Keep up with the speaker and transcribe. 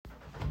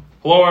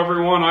Hello,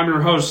 everyone. I'm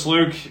your host,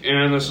 Luke,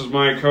 and this is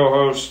my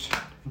co-host,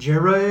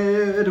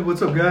 Jared.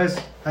 What's up, guys?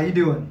 How you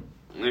doing?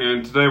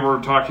 And today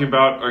we're talking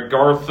about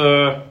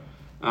Agartha,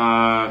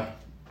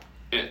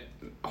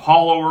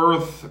 Hollow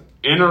Earth,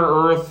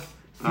 Inner Earth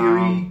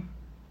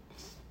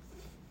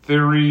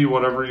theory,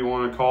 whatever you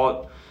want to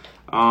call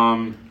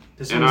it.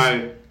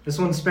 This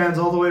one spans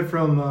all the way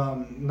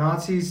from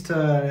Nazis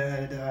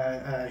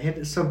to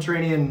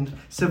subterranean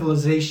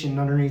civilization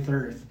underneath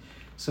Earth.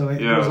 So it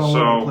goes all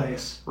over the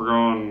place. We're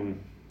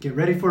going. Get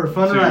ready for a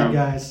fun ride,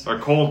 guys.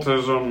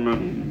 Occultism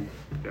and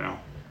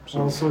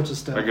all sorts of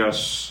stuff. I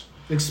guess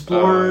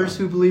explorers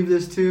who believe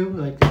this too.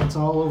 Like it's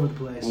all over the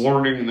place.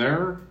 Learning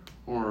there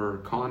or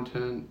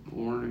content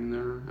learning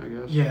there. I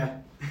guess. Yeah.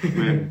 I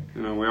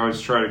mean, we always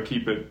try to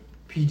keep it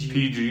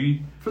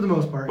PG for the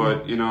most part.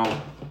 But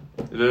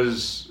it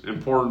is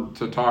important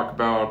to talk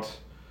about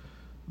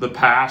the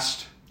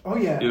past. Oh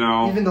yeah.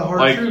 Even the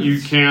hard truths.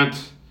 You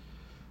can't.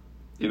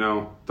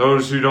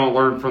 Those who don't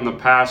learn from the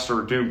past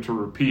are doomed to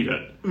repeat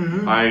it.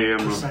 Mm-hmm. I am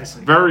a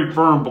very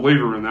firm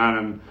believer in that,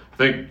 and I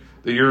think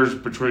the years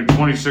between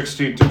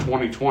 2016 to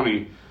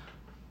 2020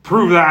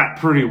 prove that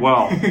pretty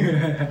well.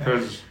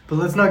 But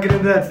let's not get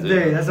into that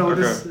today. That's not what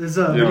this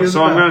video is about.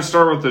 So I'm going to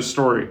start with this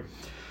story.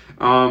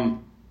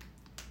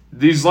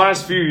 These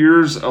last few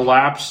years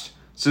elapsed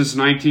since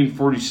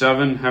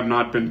 1947 have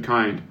not been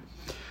kind.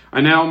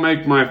 I now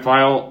make my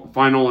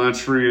final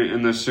entry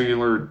in this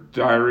singular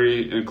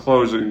diary. In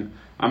closing,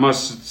 I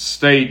must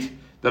state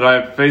that I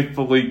have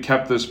faithfully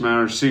kept this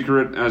matter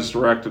secret as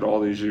directed all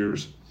these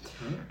years.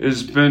 It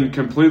has been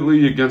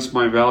completely against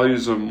my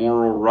values of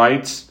moral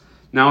rights.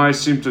 Now I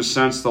seem to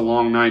sense the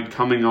long night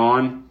coming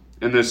on,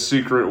 and this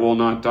secret will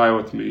not die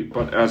with me,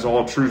 but as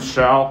all truth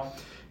shall,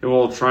 it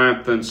will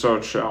triumph, and so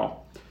it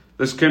shall.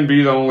 This can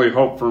be the only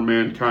hope for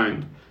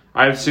mankind.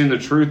 I have seen the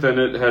truth, and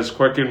it has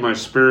quickened my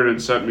spirit and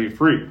set me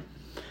free.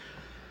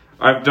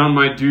 I've done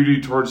my duty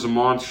towards the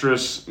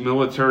monstrous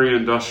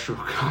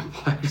military-industrial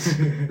complex.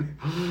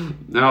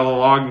 Now the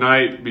long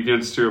night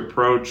begins to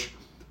approach,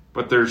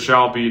 but there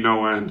shall be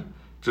no end.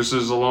 Just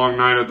as the long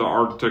night of the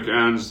Arctic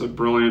ends, the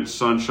brilliant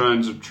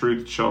sunshines of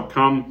truth shall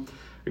come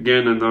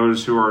again, and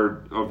those who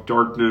are of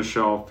darkness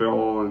shall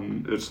fail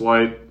in its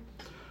light.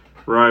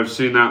 For I have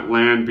seen that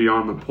land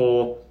beyond the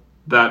pole,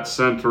 that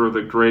center of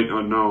the great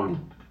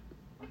unknown.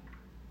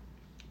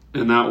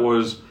 And that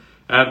was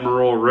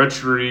Admiral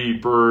Richard E.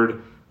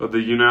 Byrd of the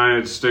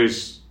United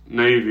States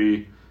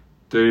Navy,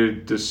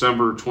 dated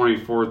December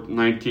 24th,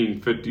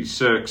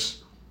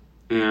 1956.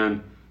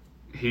 And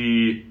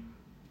he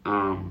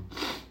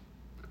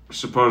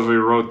supposedly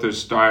wrote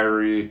this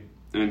diary,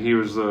 and he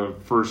was the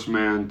first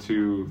man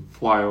to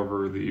fly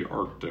over the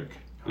Arctic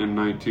in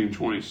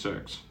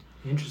 1926.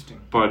 Interesting.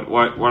 But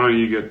why don't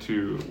you get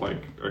to,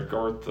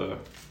 Agartha?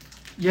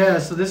 Yeah,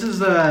 so this is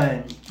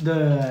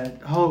the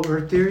Hollow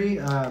Earth theory.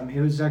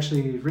 It was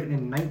actually written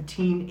in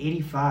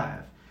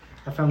 1985.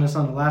 I found this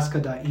on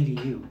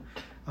alaska.edu.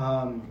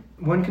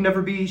 One can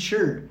never be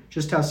sure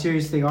just how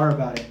serious they are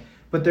about it.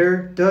 But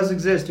there does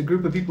exist a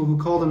group of people who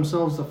call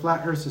themselves the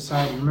Flat Earth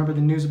Society. Remember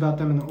the news about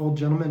them and the old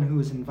gentleman who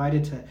was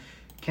invited to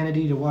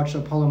Kennedy to watch the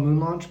Apollo moon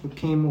launch but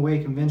came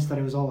away convinced that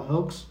it was all a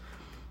hoax?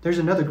 There's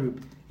another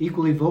group,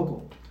 equally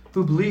vocal,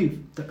 who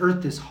believe the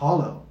Earth is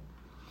hollow.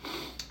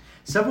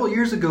 Several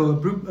years ago,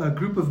 a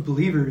group of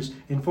believers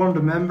informed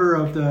a member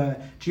of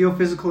the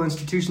Geophysical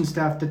Institution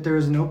staff that there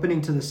is an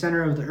opening to the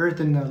center of the Earth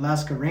in the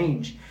Alaska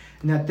Range,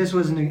 and that this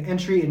was an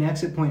entry and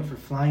exit point for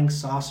flying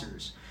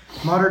saucers.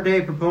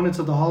 Modern-day proponents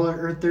of the Hollow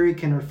Earth theory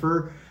can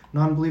refer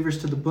non-believers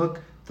to the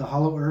book The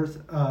Hollow Earth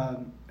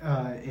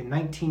in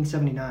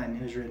 1979.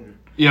 It was written.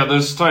 Yeah,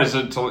 this ties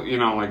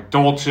into,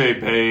 Dulce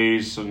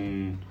Base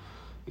and,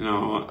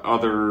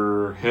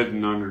 other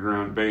hidden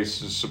underground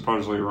bases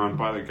supposedly run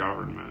by the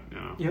government,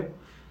 Yep.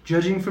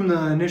 Judging from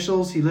the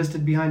initials he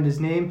listed behind his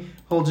name,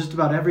 holds just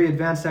about every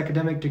advanced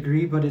academic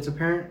degree, but it's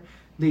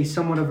apparently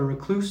somewhat of a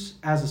recluse.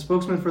 As a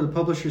spokesman for the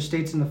publisher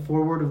states in the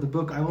foreword of the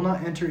book, I will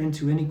not enter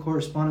into any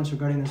correspondence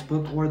regarding this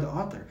book or the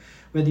author.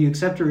 Whether you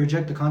accept or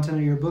reject the content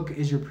of your book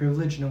is your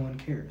privilege, no one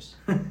cares.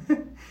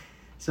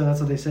 So that's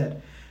what they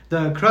said.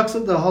 The crux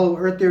of the Hollow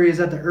Earth theory is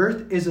that the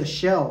Earth is a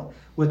shell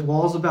with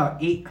walls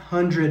about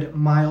 800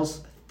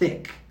 miles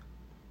thick.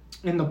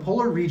 In the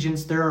polar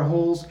regions, there are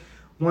holes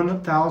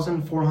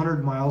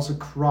 1,400 miles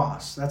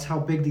across. That's how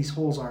big these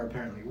holes are,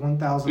 apparently.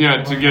 1,000.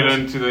 Yeah, to get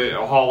into the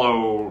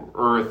hollow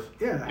Earth.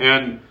 Yeah.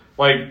 And,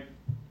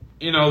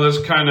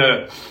 this kind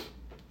of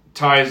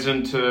ties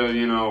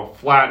into,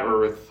 flat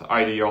Earth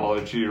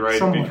ideology, right?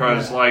 Somewhat,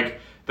 because,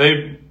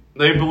 they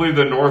believe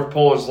the North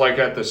Pole is,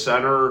 at the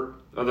center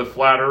of the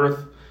flat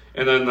Earth.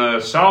 And then the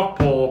South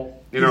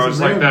Pole,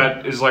 is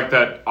like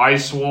that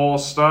ice wall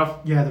stuff.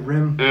 Yeah, the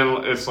rim.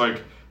 And it's,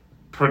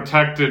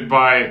 protected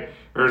by...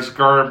 or it's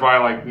guarded by,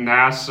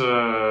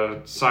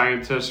 NASA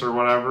scientists or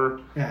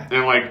whatever. Yeah.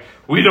 And,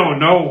 we don't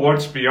know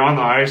what's beyond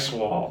the ice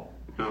wall.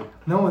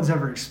 No one's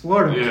ever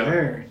explored over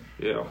there.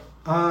 Yeah.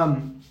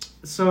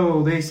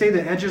 So they say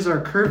the edges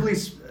are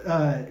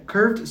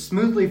curved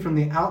smoothly from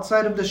the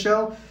outside of the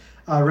shell,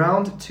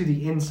 around to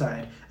the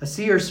inside. A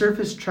sea or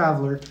surface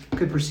traveler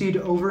could proceed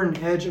over an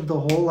edge of the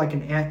hole like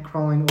an ant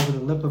crawling over the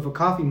lip of a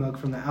coffee mug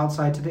from the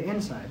outside to the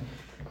inside,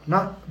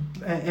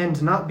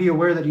 not be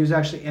aware that he was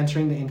actually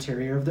entering the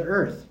interior of the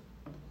Earth.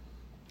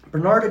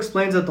 Bernard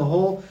explains that the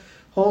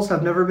holes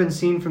have never been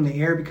seen from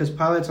the air because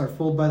pilots are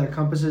fooled by their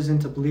compasses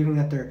into believing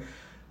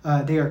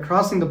that they are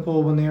crossing the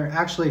pole when they are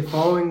actually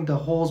following the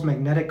hole's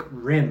magnetic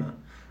rim.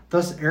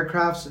 Thus,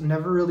 aircrafts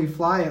never really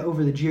fly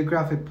over the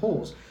geographic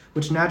poles,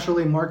 which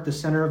naturally mark the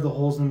center of the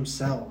holes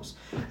themselves.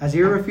 As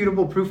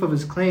irrefutable proof of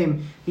his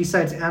claim, he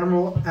cites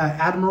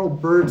Admiral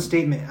Byrd's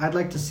statement, "I'd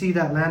like to see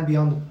that land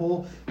beyond the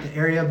pole. The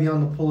area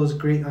beyond the pole is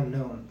great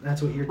unknown."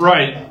 That's what you're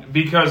talking about. Right,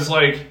 because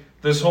like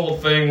this whole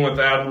thing with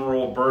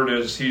Admiral Byrd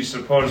is he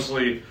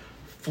supposedly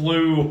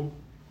flew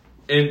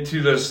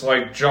into this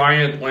like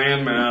giant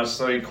landmass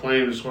that he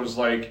claims was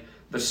like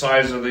the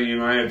size of the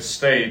United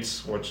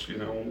States, which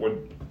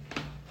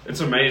it's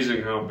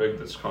amazing how big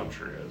this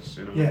country is,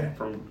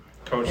 from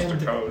coast to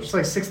coast. It's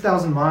like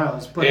 6,000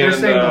 miles, but they're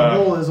saying the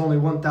hole is only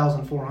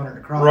 1,400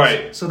 across.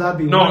 Right. So that'd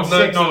be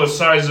the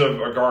size of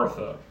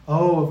Agartha.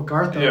 Oh, of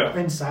Agartha, yeah.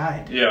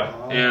 Inside. Yeah,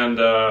 oh. And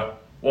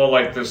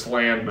like this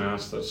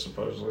landmass that's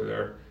supposedly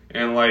there,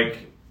 and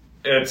like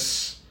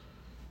it's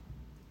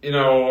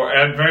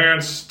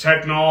advanced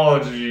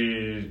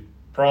technology,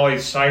 probably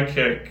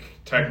psychic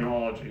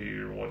technology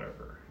or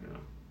whatever.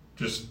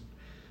 Just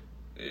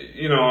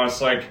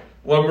it's like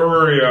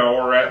Lemuria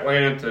or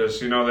Atlantis,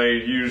 they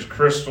use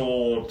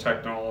crystal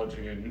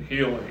technology and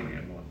healing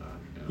and whatnot.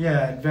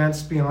 Yeah,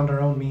 advanced beyond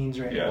our own means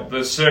right now. Yeah,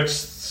 the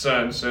sixth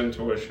sense,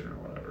 intuition or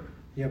whatever.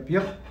 Yep.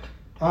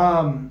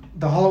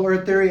 The Hollow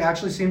Earth theory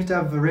actually seems to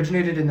have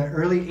originated in the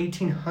early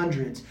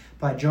 1800s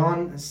by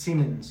John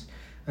Siemens,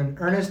 an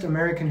earnest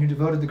American who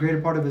devoted the greater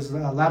part of his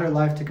latter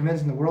life to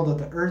convincing the world that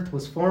the Earth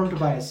was formed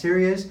by a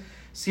series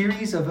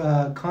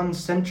of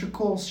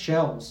concentrical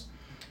shells.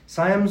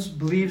 Siemens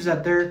believes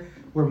that there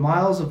were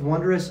miles of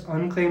wondrous,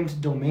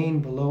 unclaimed domain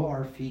below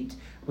our feet,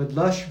 with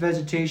lush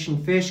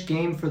vegetation, fish,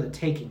 game for the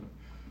taking.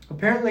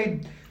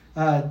 Apparently,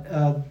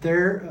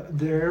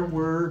 there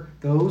were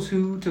those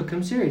who took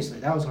him seriously.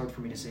 That was hard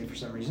for me to say for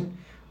some reason.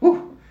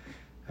 Woo!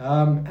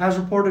 As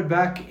reported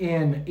back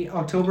in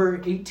October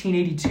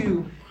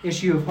 1882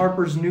 issue of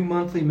Harper's New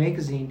Monthly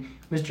magazine,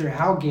 Mr.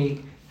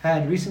 Howgate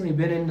had recently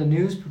been in the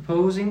news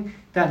proposing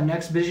that an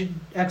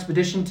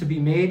expedition to be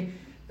made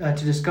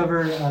to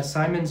discover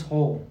Siemens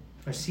Hole.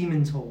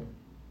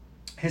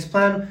 His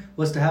plan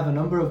was to have a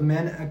number of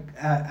men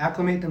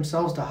acclimate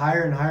themselves to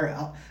higher and higher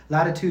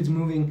latitudes,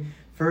 moving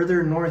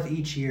further north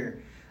each year.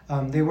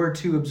 They were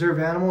to observe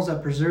animals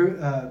that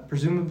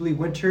presumably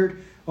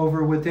wintered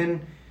over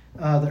within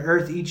the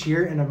earth each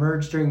year and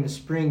emerged during the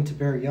spring to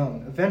bear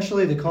young.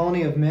 Eventually, the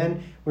colony of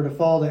men were to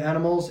follow the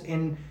animals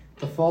in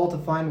the fall to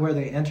find where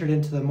they entered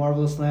into the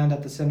marvelous land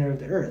at the center of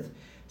the earth.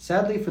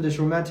 Sadly, for this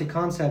romantic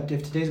concept,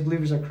 if today's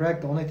believers are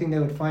correct, the only thing they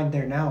would find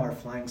there now are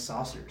flying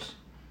saucers.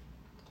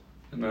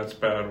 And that's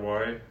bad.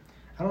 Why?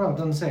 I don't know. It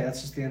doesn't say.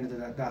 That's just the end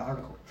of that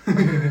article.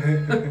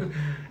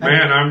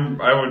 Man,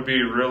 I would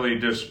be really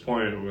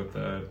disappointed with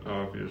that,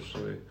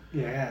 obviously.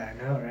 Yeah, I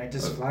know, right?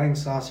 Just flying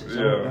saucers.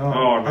 Yeah. Oh, no.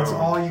 Oh, no. That's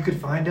all you could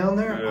find down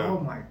there? Yeah. Oh,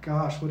 my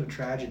gosh. What a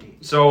tragedy.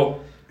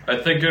 So, I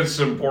think it's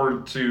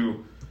important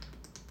to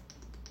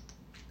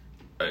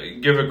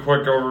give a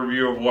quick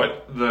overview of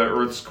what the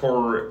Earth's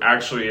core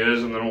actually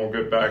is, and then we'll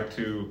get back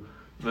to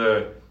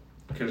the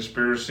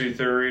conspiracy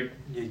theory.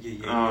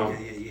 Yeah.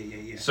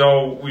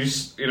 So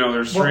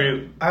there's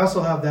three. I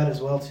also have that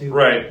as well too.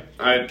 Right.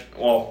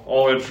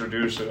 I'll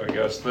introduce it. I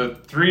guess the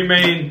three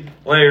main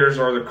layers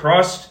are the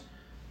crust,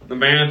 the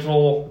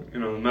mantle, the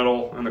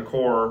middle, and the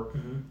core.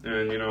 Mm-hmm.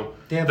 And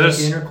they have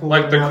this, like the inner core,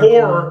 like the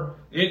core.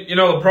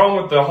 The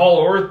problem with the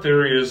hollow Earth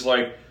theory is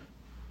like,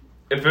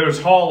 if it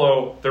was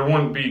hollow, there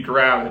wouldn't be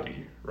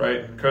gravity,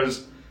 right?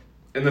 Because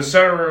in the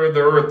center of the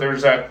Earth,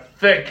 there's that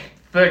thick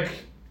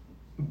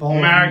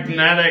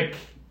magnetic,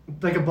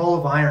 like a ball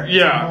of iron.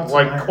 Yeah,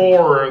 like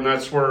core, and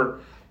that's where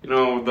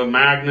the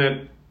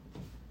magnet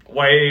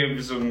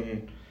waves,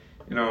 and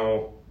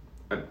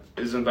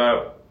isn't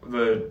that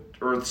the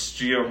Earth's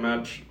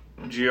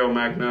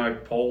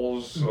geomagnetic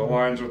poles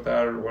aligns with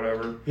that or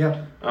whatever?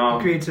 Yep,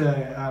 it creates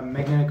a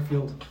magnetic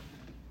field.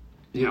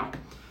 Yeah.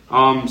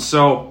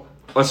 So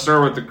let's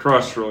start with the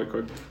crust really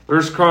quick. The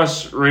Earth's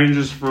crust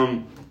ranges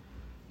from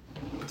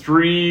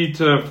 3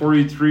 to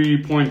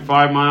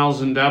 43.5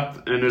 miles in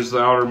depth and is the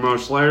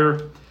outermost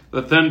layer.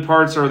 The thin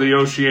parts are the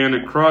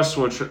oceanic crust,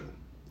 which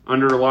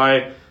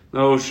underlie the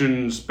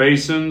ocean's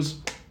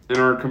basins and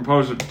are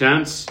composed of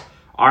dense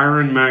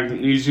iron,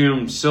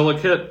 magnesium,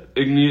 silicate,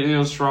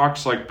 igneous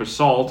rocks like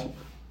basalt.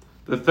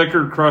 The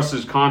thicker crust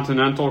is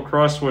continental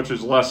crust, which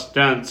is less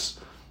dense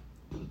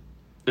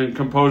and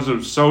composed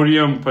of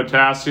sodium,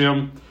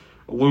 potassium,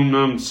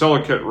 aluminum,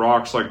 silicate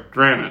rocks like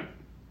granite.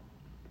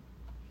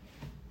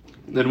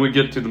 Then we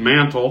get to the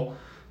mantle.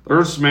 The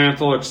Earth's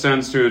mantle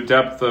extends to a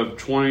depth of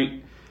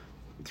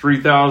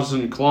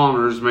 23,000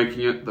 kilometers,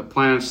 making it the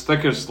planet's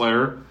thickest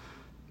layer.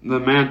 The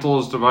mantle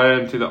is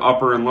divided into the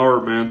upper and lower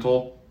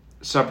mantle.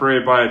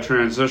 separated by a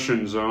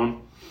transition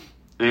zone,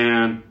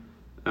 and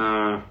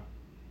the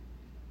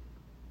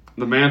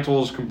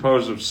mantle is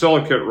composed of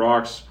silicate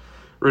rocks,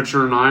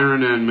 richer in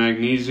iron and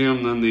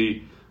magnesium than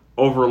the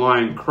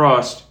overlying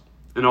crust.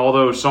 And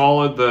although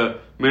solid, the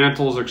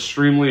mantle's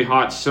extremely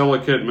hot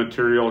silicate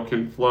material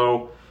can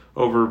flow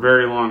over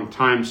very long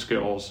time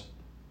scales.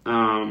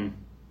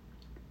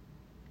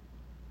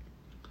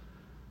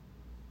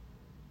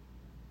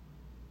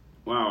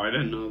 Wow, I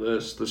didn't know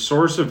this. The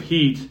source of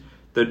heat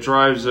that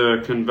drives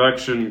a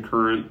convection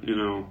current,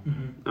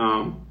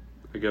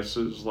 I guess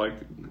is like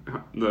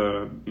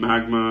the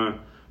magma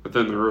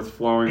within the earth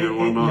flowing and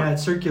whatnot. It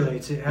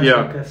circulates. It has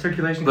like a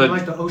circulation, kind of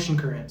like the ocean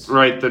currents.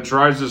 Right, that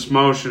drives this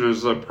motion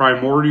is the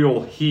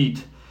primordial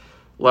heat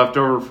left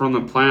over from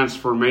the plant's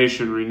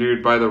formation,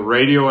 renewed by the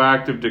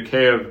radioactive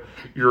decay of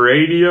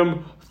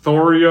uranium,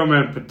 thorium,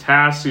 and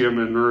potassium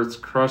in Earth's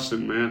crust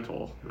and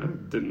mantle. I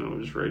didn't know it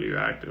was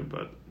radioactive,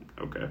 but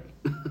okay.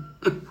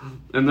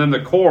 And then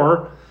the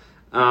core,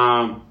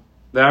 the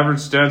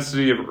average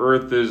density of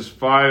Earth is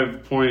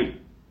 5.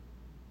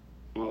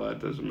 Well, that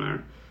doesn't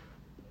matter.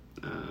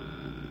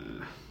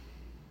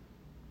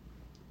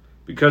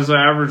 Because the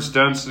average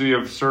density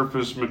of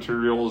surface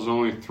material is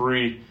only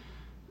 3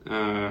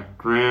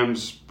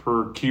 grams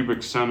per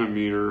cubic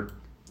centimeter,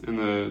 and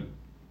the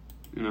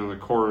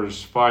core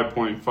is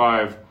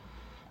 5.5.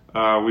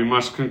 We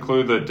must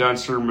conclude that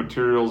denser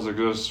materials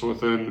exist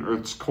within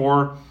Earth's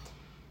core.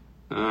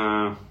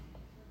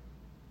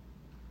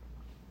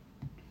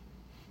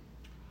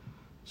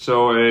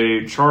 So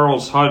a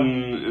Charles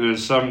Hutton in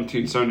his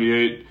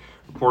 1778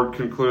 report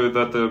concluded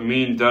that the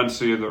mean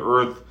density of the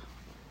Earth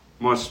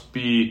must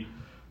be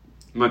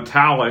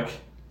metallic,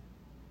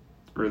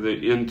 or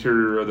the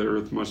interior of the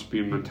Earth must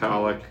be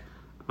metallic.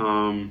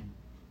 And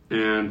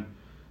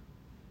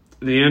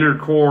the inner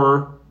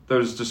core that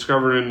was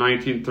discovered in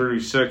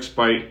 1936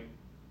 by,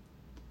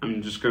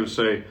 I'm just going to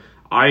say,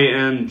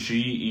 INGE.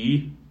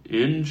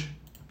 Inge?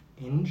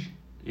 INGE.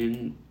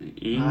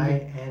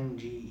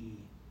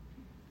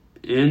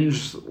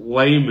 Inge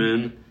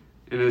Lehman,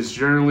 and is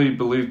generally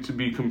believed to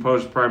be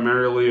composed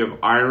primarily of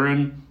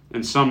iron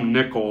and some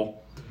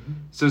nickel. Mm-hmm.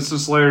 Since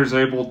this layer is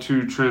able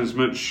to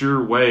transmit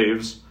shear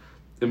waves,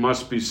 it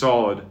must be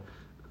solid.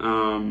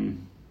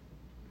 And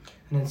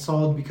it's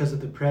solid because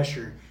of the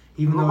pressure.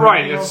 Even though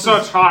it's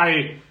such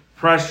high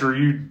pressure,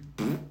 you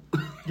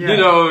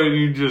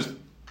just...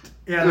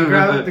 Yeah,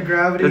 the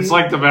gravity... It's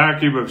like the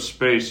vacuum of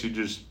space. You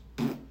just...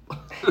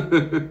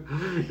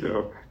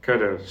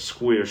 kind of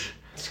squish.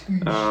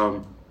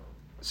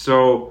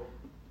 So,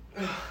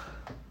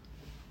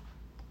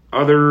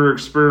 other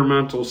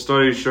experimental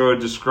studies show a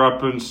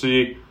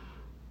discrepancy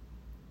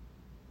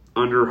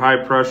under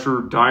high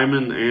pressure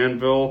diamond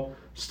anvil.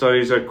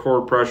 Studies at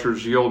core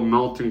pressures yield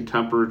melting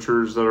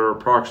temperatures that are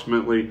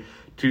approximately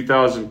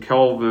 2,000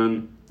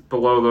 Kelvin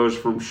below those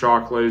from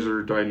shock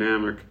laser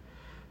dynamic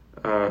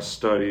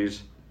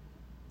studies.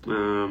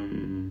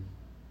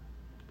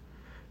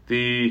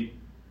 The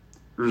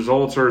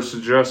results are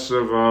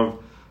suggestive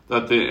of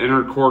that the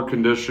inner core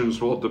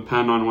conditions will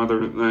depend on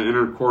whether the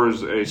inner core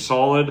is a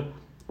solid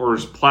or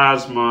is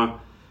plasma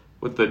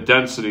with the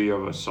density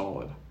of a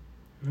solid.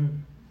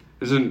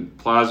 Isn't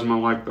plasma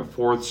like the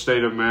fourth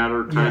state of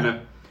matter, kind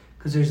of?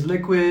 Because there's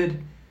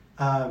liquid,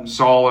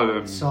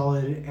 solid,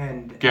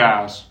 and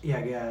gas.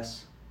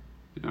 Gas.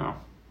 Yeah,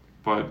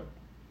 but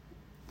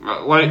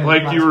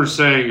like you were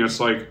saying, it's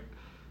like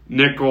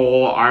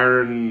nickel,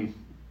 iron,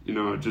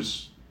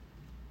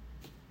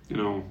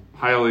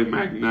 highly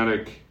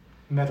magnetic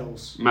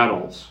metals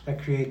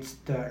that creates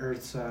the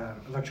Earth's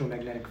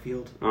electromagnetic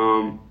field.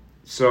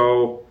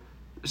 So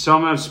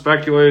some have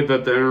speculated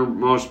that the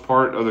innermost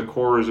part of the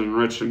core is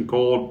enriched in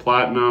gold,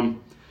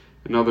 platinum,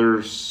 and other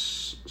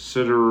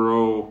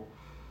sideropyl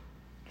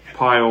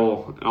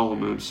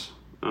elements.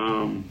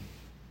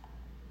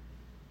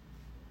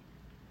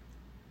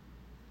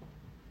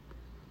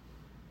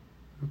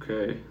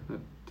 Okay, that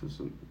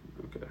doesn't.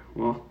 Okay,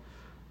 well,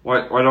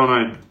 why don't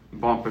I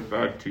bump it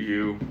back to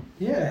you?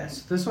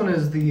 Yes, this one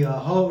is the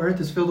hollow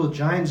Earth is filled with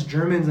giants,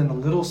 Germans, and a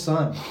little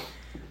sun.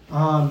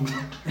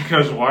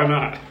 Because why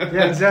not?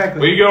 Yeah,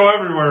 exactly. We go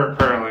everywhere,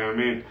 apparently. I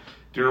mean,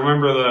 do you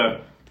remember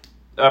the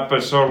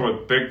episode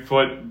with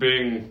Bigfoot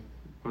being,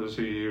 what is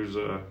he was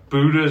a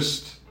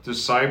Buddhist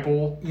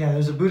disciple? Yeah,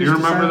 there's a Buddhist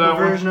disciple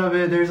version of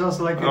it. There's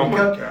also like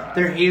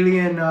they're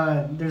alien.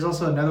 There's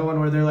also another one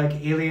where they're like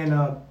alien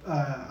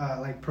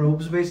like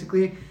probes,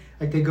 basically.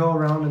 Like they go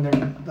around and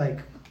they're like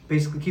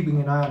basically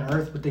keeping an eye on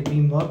Earth, but they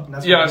beam up. And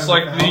that's it's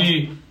like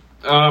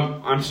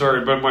I'm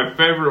sorry, but my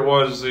favorite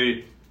was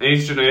the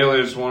Ancient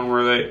Aliens one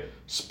where they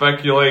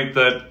speculate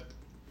that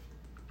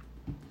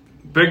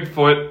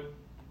Bigfoot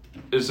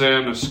is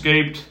an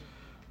escaped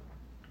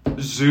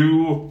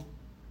zoo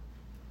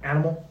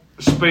animal,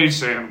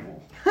 space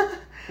animal,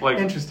 like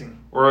interesting,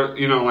 or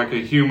like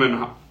a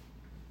human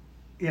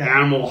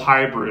animal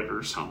hybrid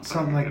or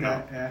something like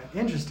that. Yeah,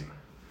 interesting.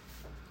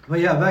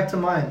 But yeah, back to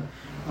mine.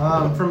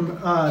 From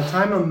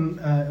time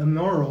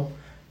immemorial,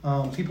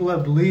 People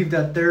have believed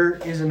that there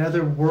is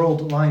another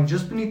world lying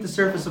just beneath the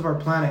surface of our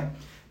planet.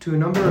 To a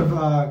number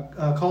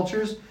of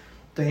cultures,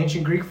 the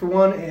ancient Greek, for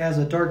one, it has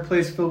a dark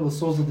place filled with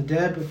souls of the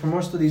dead, but for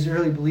most of these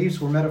early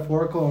beliefs were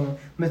metaphorical and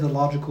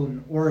mythological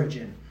in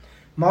origin.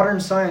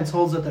 Modern science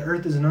holds that the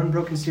Earth is an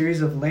unbroken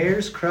series of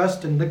layers,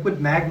 crust, and liquid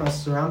magma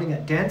surrounding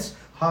a dense,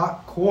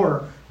 hot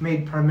core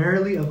made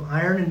primarily of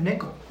iron and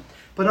nickel.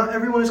 But not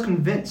everyone is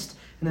convinced.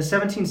 In the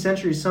 17th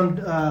century, some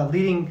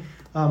leading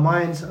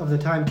minds of the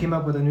time came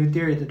up with a new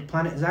theory that the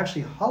planet is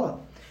actually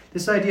hollow.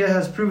 This idea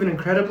has proven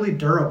incredibly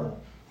durable.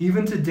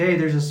 Even today,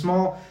 there's a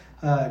small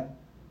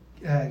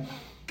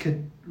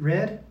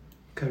Cadre,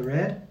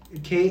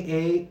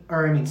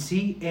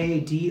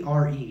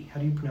 C-A-D-R-E. How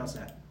do you pronounce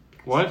that?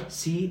 What?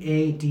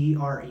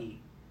 C-A-D-R-E.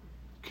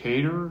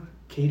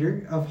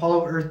 Cater of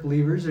hollow earth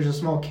believers. There's a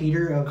small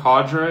cater of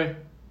Cadre.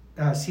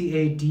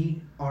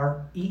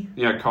 C-A-D-R-E.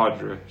 Yeah,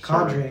 Cadre.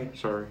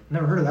 Sorry.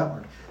 Never heard of that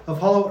word. Of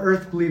hollow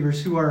earth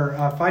believers who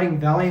are fighting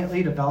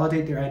valiantly to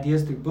validate their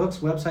ideas through books,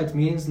 websites,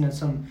 meetings, and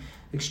some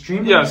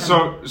extremely... Yeah,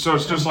 so it's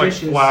just like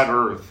flat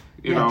Earth.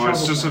 You know,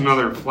 it's just plans.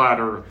 another flat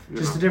Earth.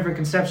 Just a different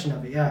conception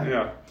of it, yeah.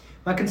 Yeah.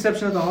 My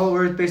conception of the hollow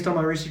Earth, based on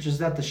my research, is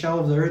that the shell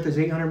of the Earth is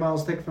 800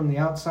 miles thick from the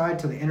outside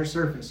to the inner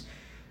surface.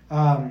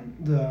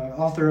 The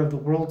author of The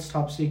World's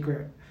Top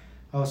Secret,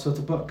 so it's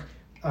a book,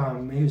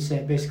 he was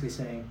basically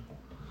saying,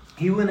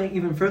 he went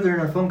even further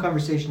in our phone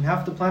conversation.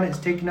 Half the planet is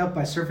taken up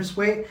by surface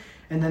weight,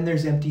 and then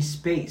there's empty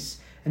space,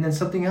 and then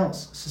something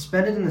else.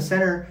 Suspended in the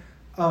center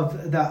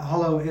of that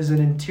hollow is an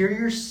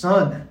interior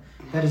sun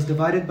that is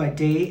divided by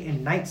day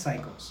and night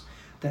cycles.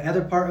 The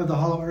other part of the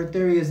hollow Earth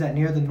theory is that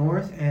near the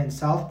north and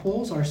south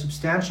poles are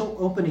substantial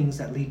openings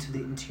that lead to the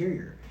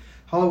interior.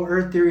 Hollow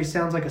Earth theory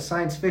sounds like a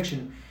science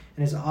fiction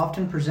and is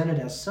often presented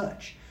as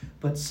such,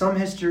 but some of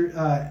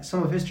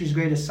history's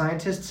greatest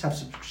scientists have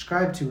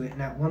subscribed to it,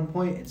 and at one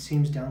point it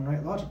seems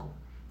downright logical.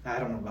 I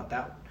don't know about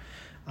that one.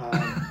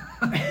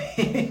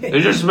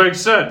 It just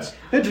makes sense.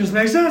 It just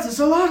makes sense. It's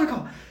so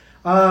logical.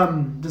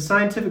 The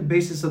scientific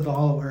basis of the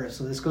hollow Earth.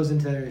 So this goes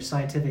into their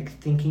scientific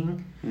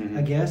thinking,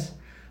 I guess.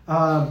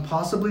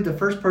 Possibly the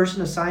first person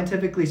to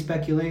scientifically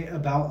speculate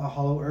about a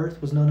hollow Earth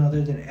was none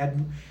other than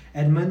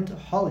Edmund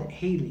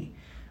Halley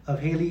of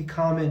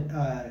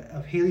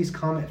Halley's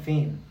Comet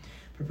fame.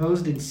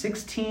 Proposed in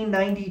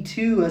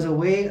 1692 as a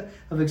way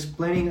of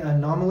explaining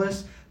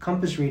anomalous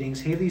compass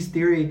readings, Halley's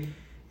theory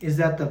is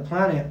that the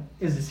planet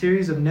is a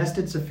series of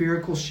nested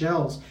spherical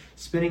shells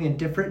spinning in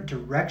different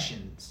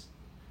directions.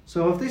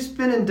 So if they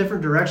spin in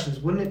different directions,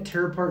 wouldn't it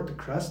tear apart the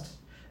crust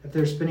if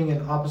they're spinning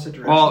in opposite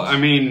directions? Well, I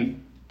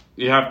mean,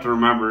 you have to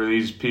remember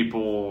these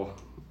people,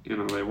 you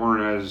know, they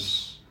weren't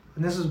as...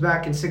 And this was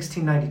back in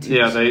 1692.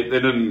 Yeah, they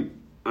didn't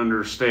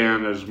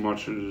understand as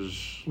much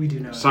as we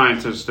do now.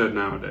 Scientists did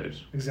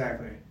nowadays.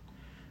 Exactly.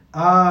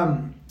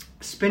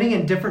 Spinning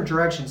in different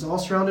directions, all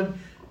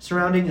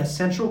surrounding a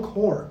central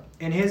core.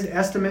 In his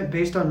estimate,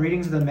 based on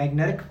readings of the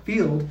magnetic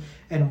field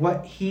and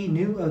what he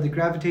knew of the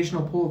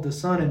gravitational pull of the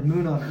sun and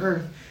moon on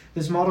Earth,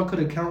 this model could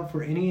account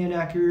for any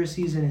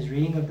inaccuracies in his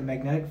reading of the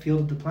magnetic field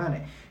of the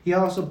planet. He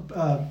also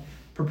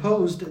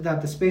proposed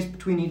that the space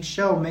between each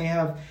shell may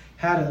have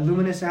had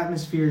luminous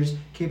atmospheres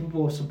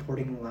capable of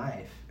supporting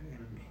life.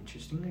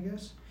 Interesting, I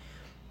guess.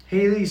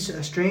 Halley's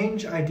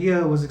strange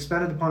idea was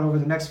expanded upon over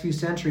the next few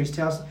centuries,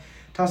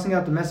 tossing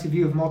out the messy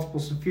view of multiple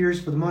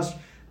spheres for the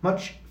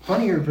much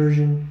funnier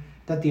version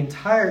that the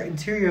entire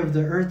interior of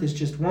the Earth is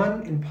just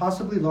one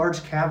impossibly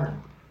large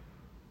cavern.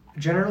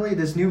 Generally,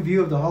 this new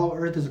view of the hollow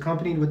Earth is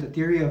accompanied with the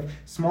theory of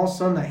small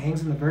sun that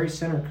hangs in the very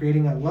center,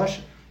 creating a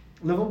lush,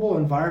 livable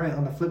environment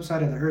on the flip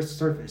side of the Earth's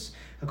surface.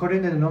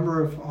 According to a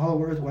number of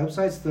hollow Earth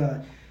websites,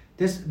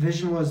 this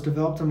vision was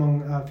developed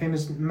among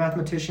famous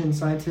mathematicians and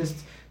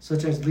scientists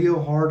such as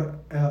Leonhard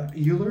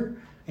Euler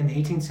in the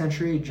 18th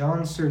century,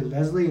 John Sir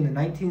Leslie in the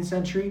 19th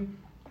century,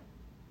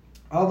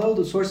 although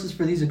the sources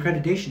for these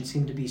accreditations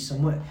seem to be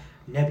somewhat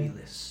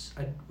nebulous.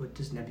 What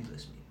does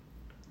nebulous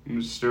mean?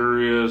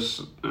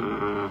 Mysterious,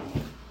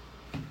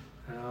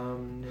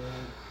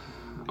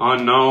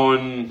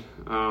 unknown.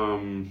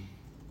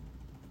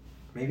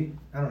 Maybe?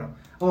 I don't know.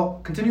 Well,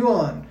 continue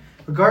on.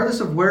 Regardless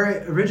of where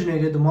it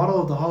originated, the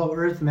model of the hollow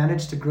Earth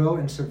managed to grow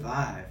and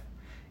survive.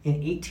 In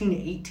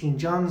 1818,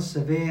 John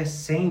Sevier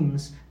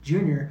Sames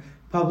Jr.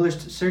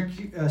 published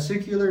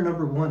Circular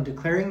Number 1,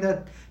 declaring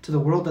that to the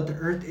world that the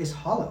Earth is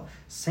hollow.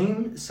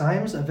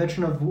 Symes, a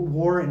veteran of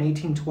war in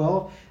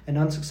 1812, an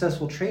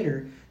unsuccessful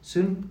trader,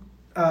 soon...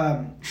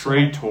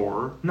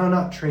 Traitor. No,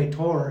 not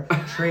traitor.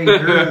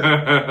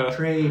 Trader.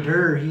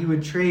 Trader. He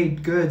would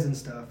trade goods and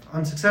stuff.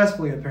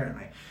 Unsuccessfully,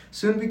 apparently.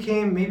 Soon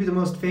became maybe the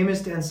most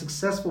famous and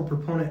successful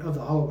proponent of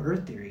the hollow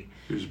Earth theory.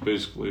 He was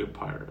basically a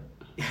pirate.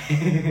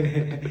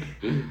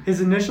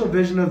 His initial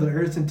vision of the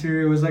Earth's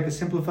interior was like a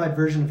simplified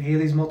version of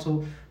Halley's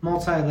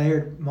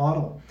multi-layered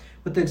model,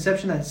 with the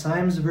exception that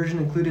Symes' version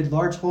included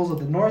large holes at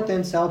the north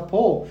and south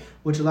pole,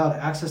 which allowed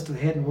access to the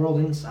hidden world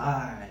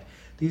inside.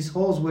 These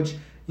holes, which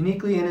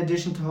uniquely, in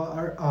addition to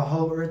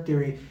hollow Earth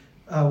theory,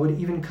 would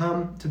even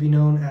come to be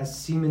known as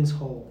Siemens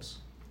holes.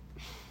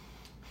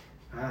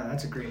 Ah,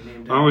 that's a great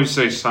name. I always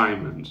say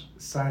Simons,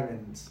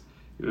 Simons.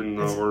 even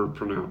though we're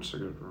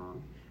pronouncing it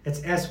wrong. It's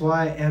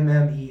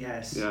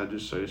Symmes. Yeah,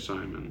 just say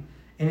Simon.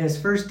 In his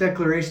first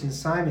declaration,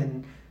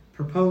 Simon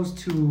proposed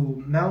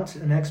to mount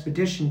an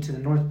expedition to the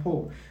North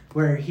Pole,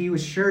 where he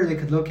was sure they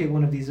could locate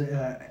one of these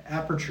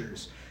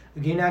apertures,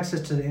 gain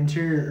access to the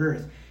interior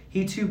Earth.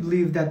 He too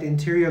believed that the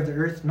interior of the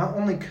Earth not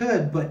only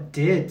could, but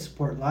did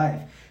support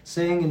life,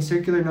 saying in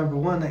Circular Number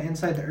 1 that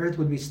inside the Earth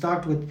would be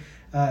stocked with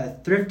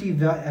thrifty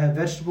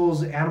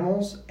vegetables,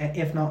 animals,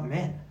 if not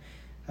men.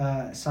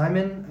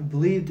 Simon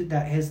believed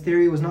that his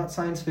theory was not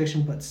science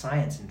fiction, but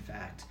science, in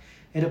fact.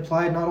 It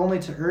applied not only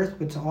to Earth,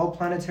 but to all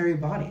planetary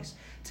bodies.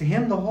 To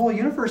him, the whole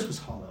universe was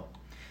hollow.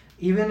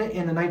 Even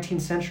in the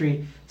 19th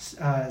century,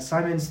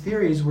 Simon's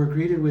theories were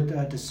greeted with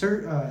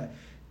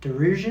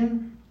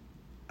derision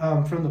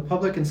from the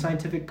public and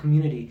scientific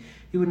community.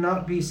 He would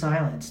not be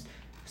silenced.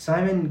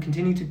 Simon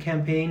continued to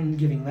campaign,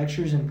 giving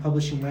lectures and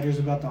publishing letters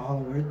about the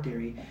hollow Earth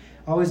theory,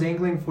 always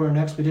angling for an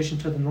expedition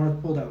to the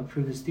North Pole that would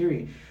prove his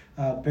theory.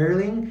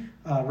 Barreling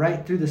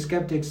right through the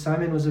skeptics,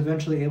 Simon was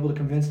eventually able to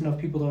convince enough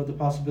people of the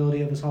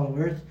possibility of his hollow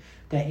Earth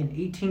that in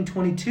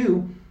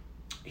 1822,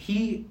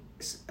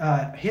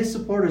 his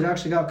supporters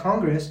actually got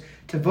Congress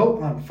to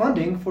vote on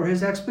funding for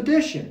his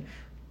expedition.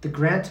 The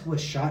grant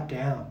was shot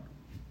down.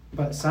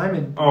 But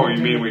Simon... Oh,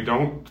 you mean we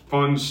don't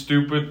fund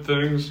stupid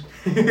things?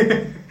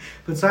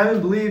 But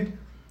Simon believed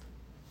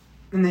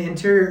in the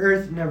interior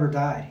Earth never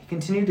died. He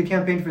continued to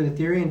campaign for the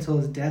theory until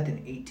his death in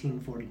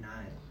 1849.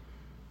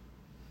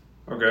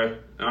 Okay.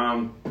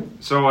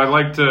 So I'd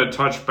like to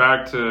touch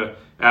back to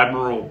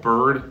Admiral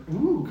Byrd.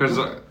 Because,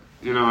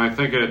 I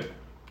think it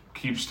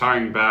keeps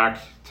tying back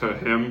to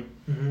him.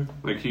 Mm-hmm.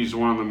 Like, he's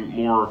one of the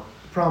more...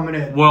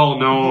 prominent...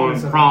 well-known,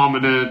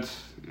 prominent,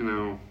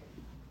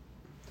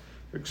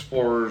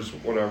 explorers,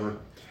 whatever.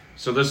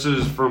 So this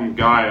is from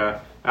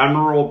Gaia.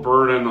 Admiral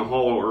Byrd and the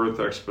Hollow Earth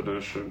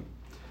Expedition.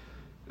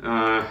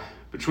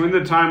 Between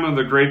the time of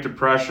the Great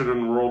Depression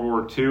and World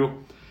War II,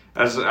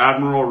 as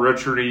Admiral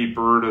Richard E.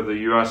 Byrd of the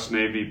U.S.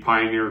 Navy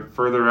pioneered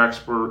further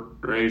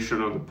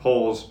exploration of the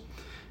poles,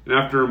 and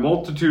after a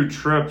multitude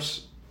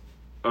trips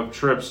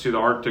to the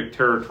Arctic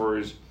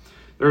territories,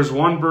 there's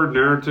one Byrd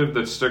narrative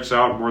that sticks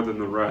out more than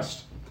the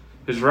rest.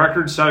 His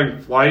record-setting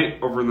flight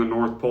over the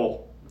North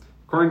Pole.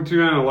 According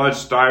to an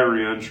alleged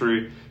diary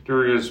entry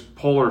during his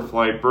polar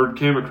flight, Byrd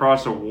came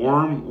across a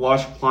warm,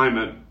 lush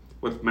climate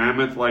with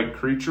mammoth-like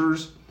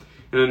creatures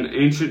and an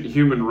ancient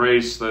human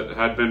race that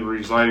had been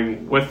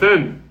residing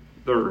within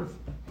the Earth.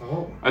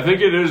 Oh. I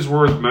think it is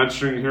worth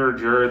mentioning here,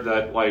 Jared,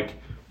 that,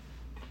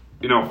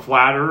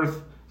 flat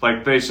Earth,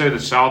 they say the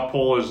South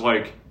Pole is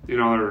the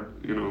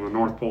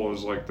North Pole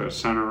is the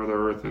center of the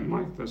Earth,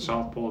 and the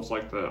South Pole is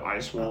the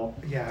ice wall.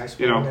 Yeah, ice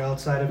wall on the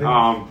outside of it.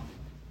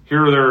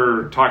 Here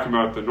they're talking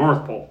about the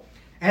North Pole.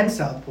 And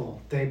South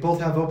Pole. They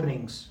both have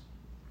openings.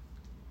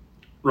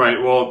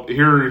 Right, well,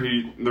 here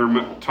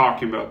they're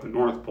talking about the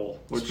North Pole,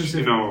 which,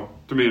 specifically.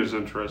 To me is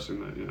interesting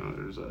that,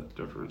 there's that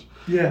difference.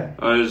 Yeah.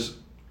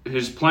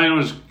 His plane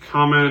was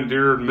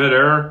commandeered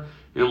midair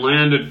and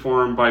landed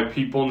for him by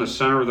people in the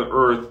center of the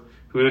Earth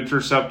who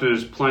intercepted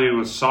his plane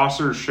with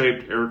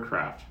saucer-shaped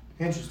aircraft.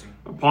 Interesting.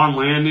 Upon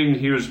landing,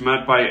 he was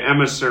met by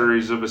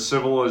emissaries of a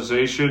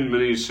civilization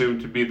many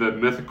assumed to be the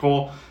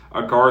mythical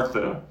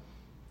Agartha.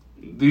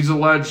 These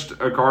alleged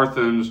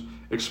Agarthans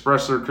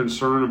expressed their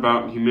concern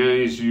about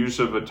humanity's use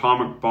of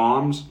atomic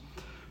bombs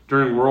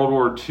during World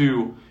War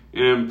II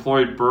and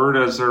employed Byrd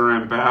as their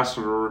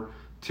ambassador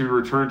to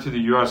return to the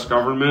U.S.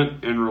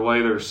 government and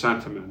relay their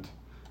sentiment.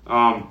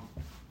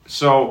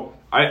 So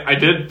I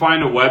did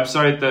find a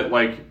website that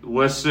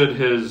listed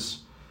his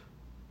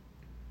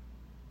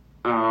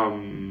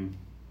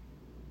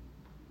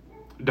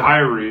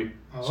diary.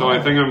 Oh. So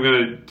I think I'm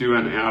going to do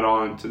an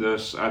add-on to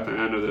this at the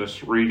end of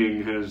this,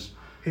 reading his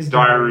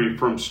diary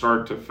from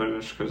start to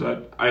finish, because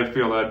I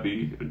feel that'd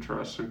be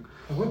interesting.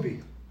 It would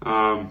be.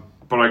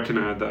 But I can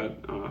add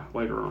that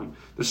later on.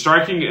 The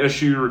striking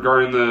issue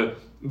regarding the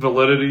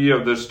validity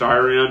of this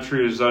diary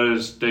entry is that it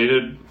is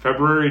dated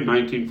February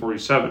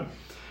 1947.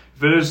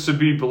 If it is to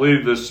be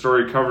believed this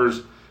story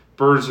covers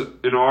Byrd's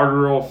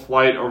inaugural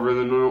flight over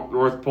the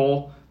North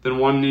Pole, then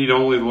one need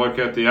only look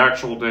at the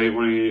actual date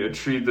when he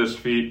achieved this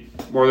feat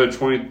more than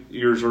 20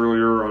 years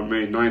earlier on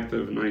May 9th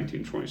of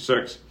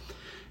 1926. In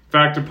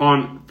fact,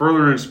 upon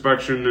further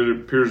inspection, it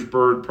appears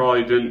Byrd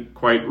probably didn't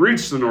quite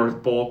reach the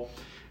North Pole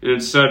and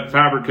instead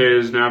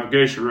fabricated his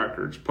navigation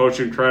records,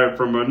 poaching credit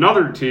from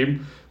another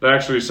team that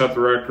actually set the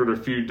record a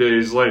few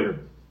days later.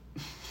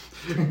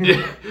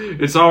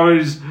 It's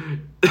always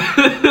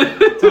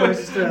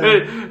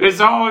it's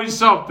always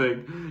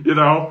something,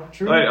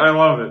 True. I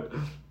love it.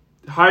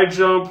 High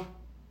jump.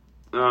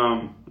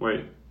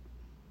 But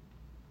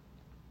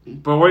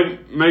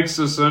what makes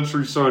this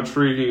entry so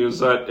intriguing is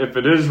that if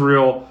it is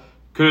real,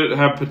 could it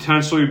have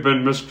potentially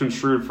been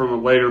misconstrued from a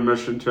later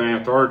mission to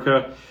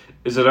Antarctica?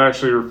 Is it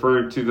actually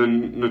referring to the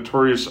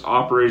notorious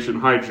Operation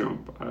High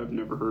Jump? I've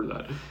never heard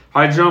that.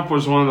 High Jump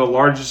was one of the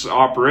largest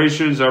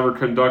operations ever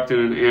conducted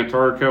in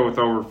Antarctica, with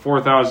over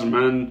 4,000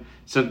 men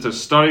sent to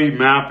study,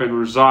 map, and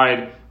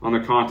reside on the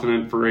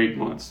continent for 8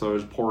 months.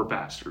 Those poor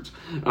bastards.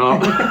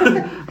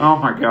 Oh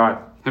my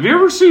God. Have you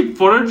ever seen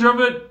footage of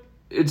it?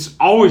 It's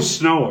always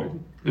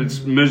snowing.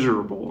 It's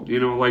miserable. You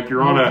know, like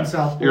you're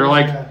on you're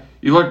like,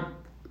 you look,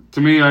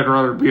 to me, I'd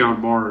rather be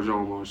on Mars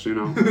almost, you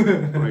know.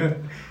 Like,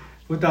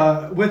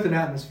 with an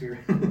atmosphere.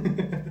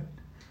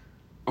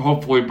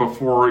 Hopefully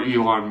before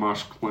Elon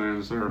Musk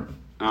lands there.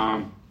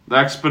 The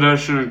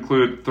expedition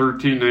included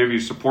 13 Navy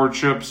support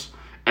ships,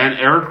 an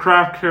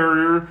aircraft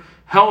carrier,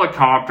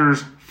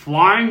 helicopters,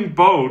 flying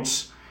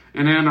boats,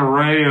 and an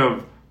array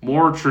of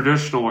more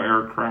traditional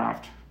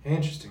aircraft.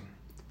 Interesting.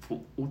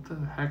 What the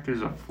heck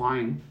is a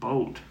flying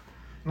boat?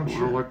 I'm You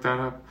sure. want to look that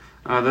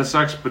up? This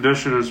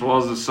expedition, as well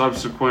as the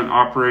subsequent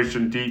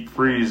Operation Deep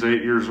Freeze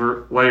 8 years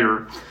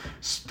later,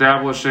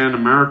 established an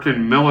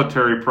American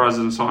military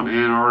presence on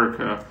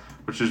Antarctica,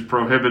 which is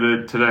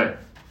prohibited today.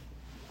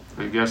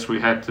 I guess we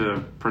had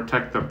to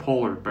protect the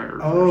polar bears.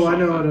 Oh, I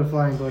know what a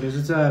flying boat is.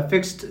 It's a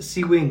fixed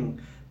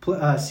seaplane.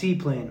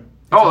 Seaplane.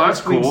 Oh, that's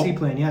Fixed-wing cool.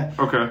 seaplane, yeah.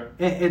 Okay.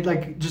 It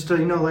like just like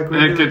And it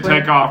regular could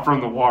plane. take off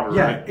from the water,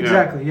 Yeah, right?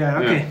 exactly. Yeah.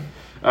 Okay.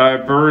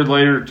 Bird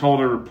later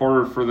told a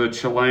reporter for the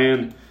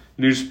Chilean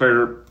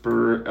newspaper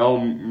El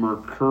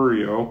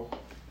Mercurio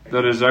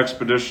that his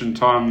expedition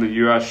taught him the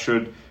U.S.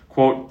 should,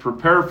 quote,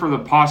 prepare for the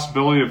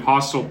possibility of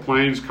hostile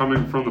planes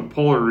coming from the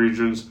polar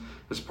regions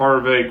as part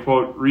of a,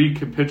 quote,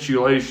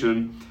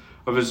 recapitulation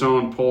of his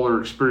own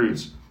polar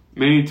experience.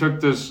 Many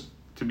took this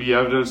to be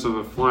evidence of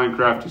the flying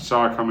craft he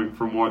saw coming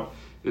from what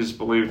is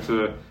believed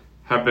to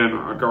have been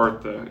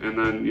Agartha. And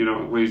then, you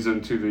know, it leads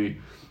into the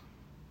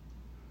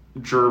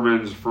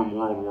Germans from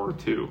World War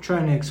II.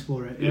 Trying to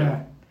explore it. Yeah.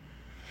 Yeah.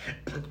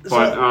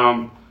 But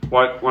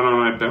why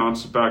don't I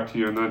bounce it back to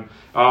you? And then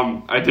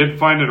I did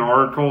find an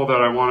article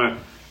that I want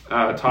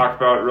to talk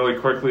about really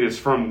quickly. It's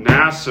from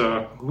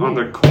NASA on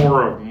the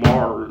core of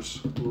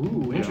Mars.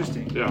 Ooh,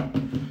 interesting. Yeah.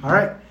 All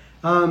right.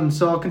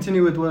 So I'll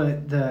continue with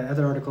what the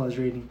other article I was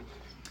reading.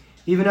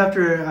 Even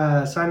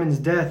after Simon's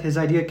death, his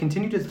idea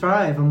continued to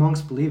thrive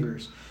amongst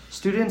believers.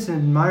 Students and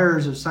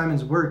admirers of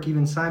Simon's work,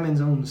 even Simon's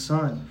own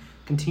son,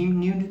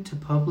 continued to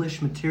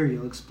publish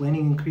material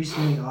explaining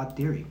increasingly odd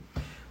theory.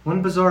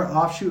 One bizarre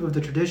offshoot of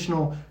the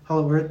traditional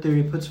hollow earth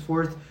theory puts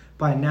forth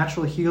by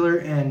natural healer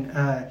and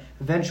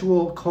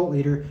eventual cult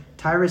leader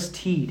Tyrus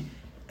Teed.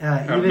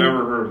 I've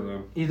never heard of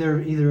them.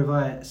 Either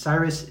of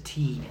Cyrus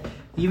Teed.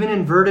 Even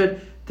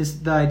inverted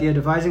the idea,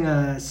 devising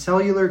a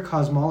cellular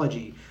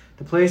cosmology,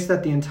 the place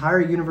that the entire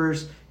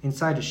universe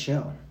inside a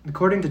shell.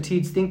 According to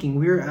Teed's thinking,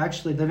 we are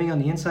actually living on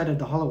the inside of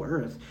the hollow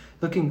earth,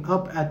 looking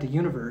up at the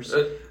universe,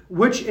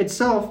 which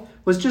itself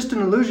was just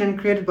an illusion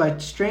created by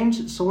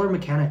strange solar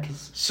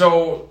mechanics.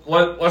 So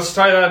let's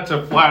tie that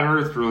to flat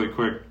Earth really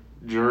quick,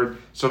 Jared.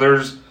 So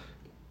there's,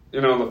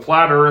 you know, the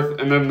flat Earth,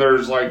 and then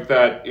there's like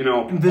that, you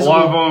know, Invisible. a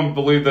lot of them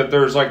believe that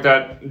there's like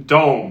that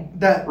dome,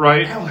 That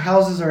right?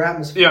 houses our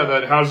atmosphere. Yeah,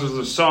 that houses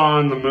the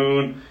sun, the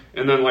moon,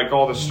 and then like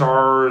all the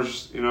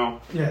stars, you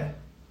know. Yeah.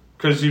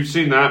 Because you've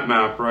seen that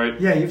map, right?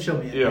 Yeah, you've shown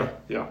me it.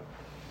 Yeah.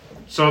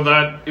 So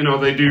that, you know,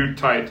 they do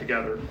tie it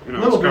together. You know,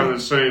 it's Little kind bit. of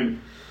the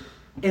same.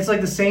 It's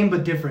like the same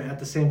but different at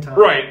the same time.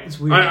 Right. It's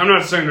weird. I'm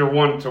not saying they're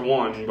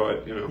one-to-one,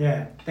 but, you know.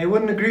 Yeah. They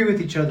wouldn't agree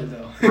with each other,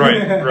 though.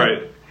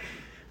 Right.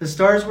 The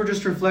stars were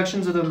just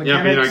reflections of the mechanics. Yeah,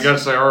 I mean, I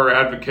guess they are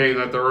advocating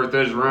that the Earth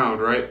is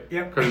round, right?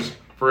 Yep. Because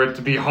for it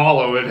to be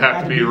hollow, it'd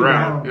have to be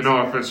round. You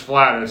know, if it's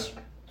flat, it's...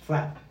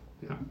 Flat.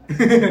 Yeah.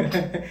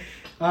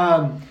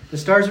 The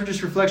stars were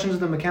just reflections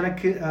of the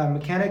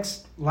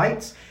mechanics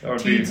lights. That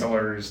would be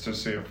hilarious to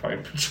see a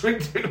fight between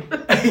two. Yeah,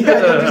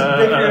 they're just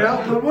figuring it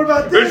out. But what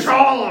about this? It's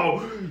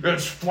hollow!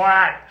 It's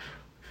flat!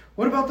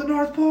 What about the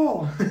North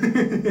Pole?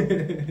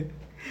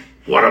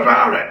 What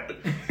about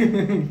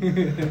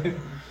it?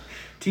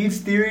 Teed's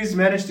theories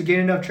managed to gain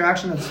enough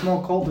traction that a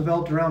small cult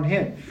developed around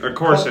him. Of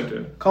course it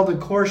did. Called the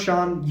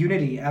Khorasan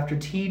Unity, after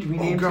Teed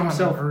renamed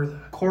himself I've heard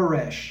that.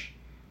 Koresh.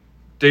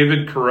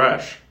 David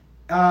Koresh.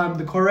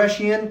 The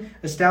Koreshian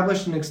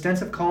established an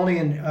extensive colony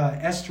in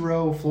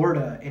Estero,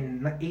 Florida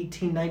in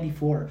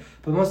 1894,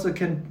 but most of the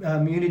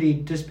community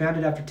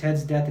disbanded after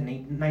Ted's death in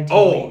 1908.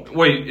 Oh,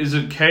 wait, is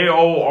it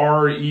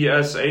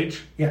Koresh?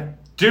 Yeah.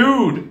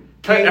 Dude,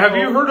 have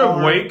you heard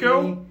of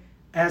Waco?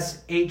 Shans.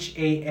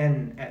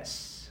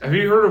 Have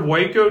you heard of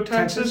Waco,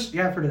 Texas?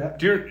 Yeah, I've heard of that.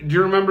 Do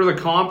you remember the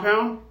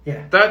compound?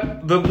 Yeah.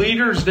 The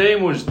leader's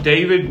name was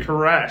David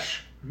Koresh.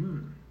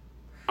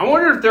 I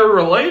wonder if they're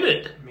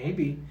related.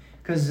 Maybe.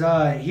 Because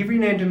he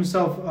renamed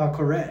himself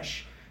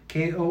Koresh.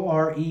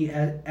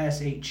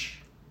 Koresh.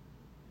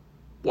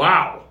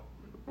 Wow.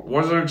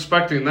 Wasn't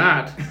expecting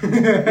that.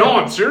 No,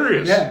 I'm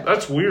serious. Yeah.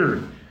 That's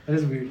weird. That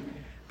is weird.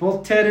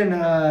 Both Ted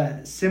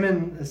and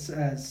Simon,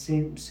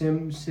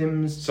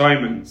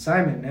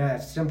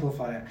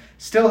 simplify it,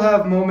 still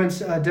have moments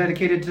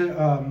dedicated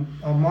to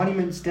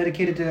monuments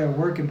dedicated to their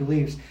work and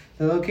beliefs.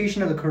 The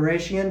location of the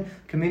Koreshian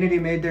community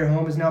made their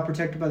home is now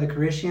protected by the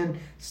Koreshian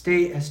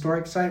State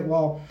Historic Site,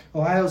 while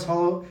Ohio's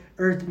Hollow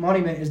Earth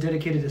Monument is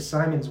dedicated to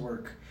Simon's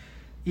work.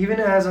 Even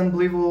as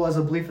unbelievable as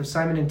the belief of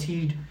Simon and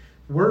Teed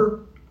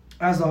were,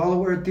 As the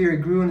Hollow Earth theory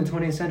grew in the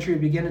 20th century,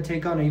 it began to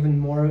take on even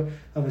more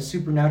of a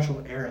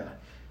supernatural era.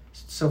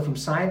 So from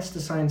science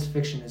to science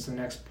fiction is the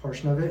next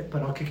portion of it,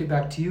 but I'll kick it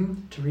back to you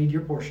to read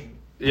your portion.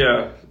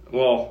 Yeah,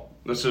 well,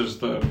 this is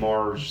the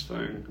Mars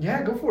thing.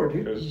 Yeah, go for it,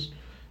 dude. Because,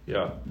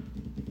 yeah,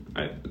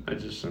 I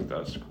just think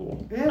that's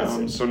cool.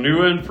 Yeah, so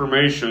new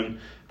information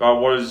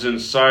about what is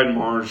inside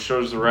Mars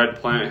shows the red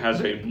planet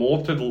has a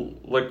molten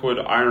liquid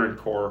iron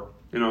core,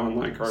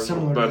 unlike ours,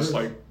 Similar to that's Earth.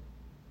 like,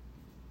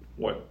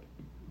 what,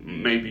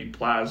 maybe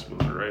plasma,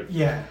 right?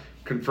 Yeah.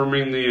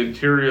 Confirming the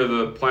interior of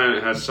the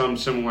planet has some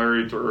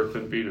similarity to Earth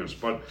and Venus,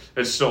 but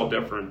it's still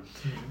different.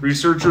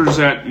 Researchers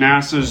at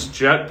NASA's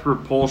Jet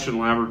Propulsion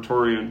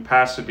Laboratory in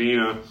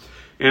Pasadena,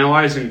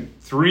 analyzing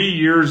 3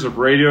 years of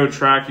radio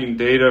tracking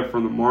data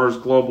from the Mars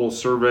Global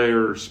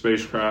Surveyor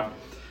spacecraft,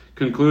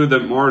 conclude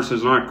that Mars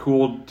has not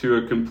cooled to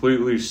a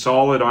completely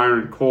solid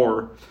iron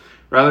core.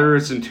 Rather,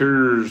 its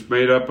interior is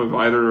made up of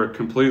either a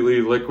completely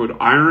liquid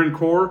iron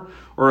core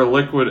or a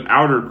liquid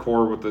outer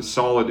core with a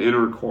solid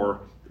inner core.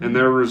 And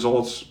their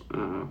results,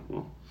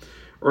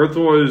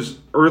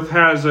 Earth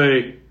has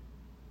a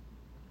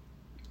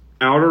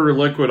outer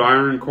liquid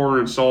iron core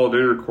and solid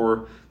inner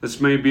core.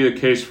 This may be the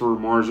case for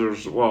Mars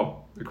as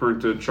well, according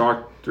to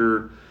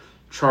Dr.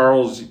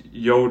 Charles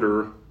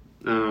Yoder.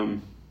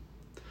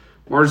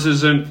 Mars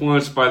is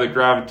influenced by the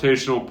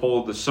gravitational pull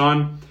of the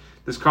sun.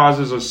 This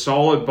causes a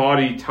solid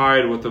body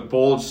tied with a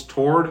bulge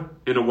toward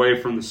and away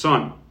from the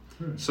sun,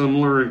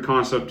 similar in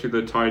concept to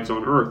the tides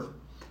on Earth.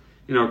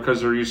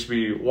 Because there used to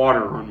be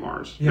water on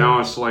Mars. Yeah. Now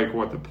it's like,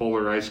 the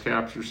polar ice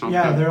caps or something?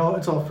 Yeah,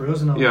 it's all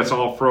frozen over. Yeah, it's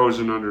all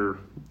frozen under,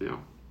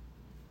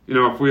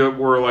 if we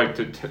were like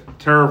to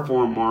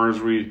terraform Mars,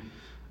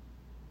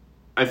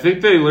 I think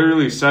they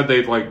literally said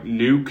they'd like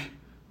nuke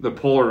the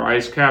polar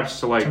ice caps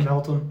to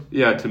melt them.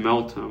 Yeah, to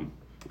melt them.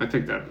 I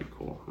think that'd be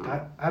cool.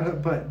 I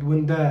don't, but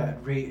wouldn't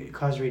that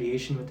cause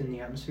radiation within the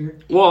atmosphere?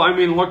 Well, I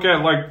mean, look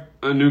at like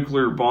a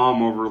nuclear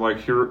bomb over like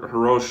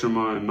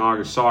Hiroshima and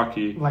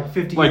Nagasaki. Like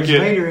 50 years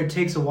later, it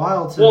takes a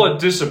while to... Well, it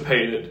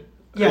dissipated.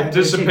 Yeah, it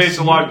dissipates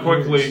a lot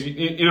quickly.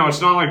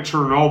 It's not like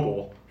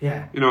Chernobyl.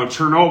 Yeah.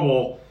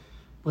 Chernobyl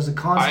was a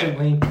constant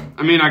link.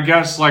 I mean, I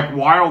guess like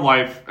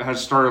wildlife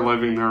has started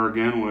living there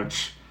again,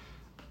 which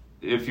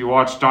if you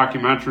watch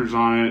documentaries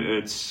on it,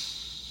 it's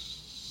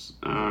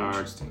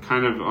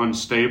kind of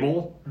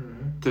unstable,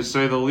 to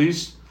say the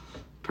least.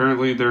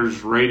 Apparently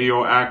there's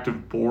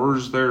radioactive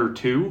boars there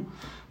too,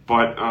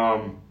 but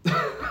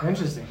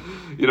interesting.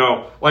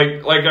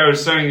 Like I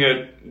was saying,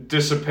 it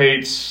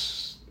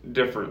dissipates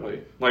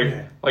differently.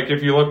 Like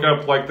if you look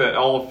up like the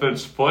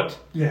elephant's foot,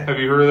 have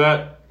you heard of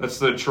that? That's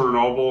the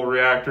Chernobyl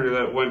reactor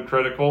that went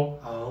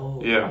critical.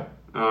 Oh. Yeah.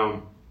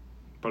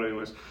 But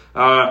anyways,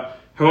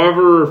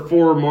 however,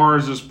 for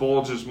Mars, this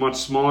bulge is much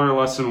smaller,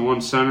 less than 1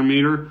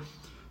 centimeter.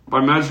 By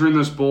measuring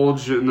this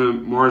bulge in the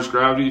Mars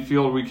gravity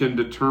field, we can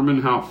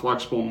determine how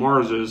flexible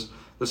Mars is.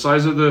 The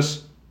size of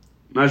this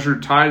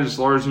measured tide is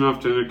large enough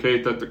to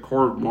indicate that the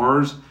core of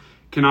Mars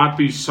cannot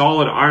be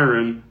solid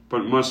iron,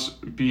 but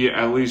must be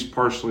at least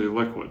partially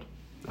liquid.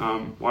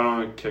 Why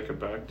don't I kick it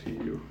back to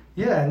you?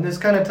 Yeah, and this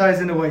kind of ties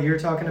into what you're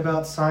talking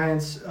about,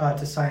 science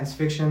to science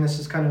fiction. This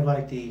is kind of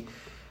like the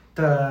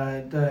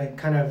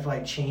kind of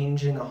like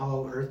change in the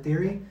Hollow Earth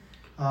theory.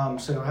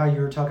 So how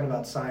you were talking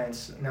about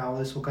science, now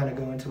this will kind of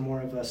go into more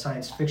of a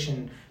science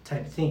fiction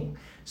type thing.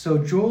 So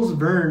Jules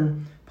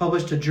Verne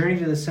published A Journey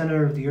to the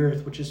Center of the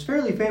Earth, which is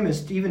fairly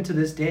famous even to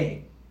this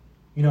day.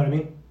 You know what I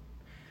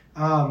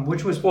mean?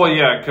 Which was... Well,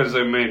 yeah, because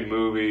they made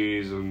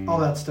movies and... all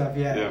that stuff,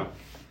 yeah.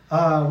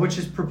 Which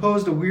has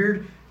proposed a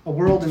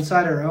world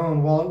inside our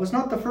own. While it was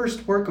not the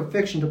first work of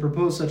fiction to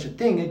propose such a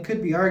thing, it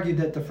could be argued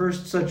that the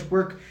first such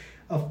work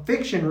of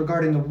fiction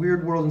regarding the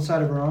weird world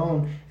inside of our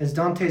own is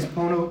Dante's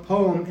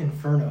poem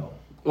Inferno.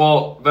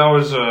 Well, that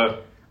was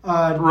a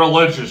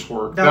religious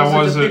work. That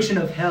was a depiction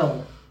of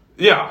hell.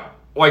 Yeah,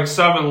 like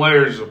 7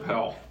 layers of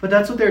hell. But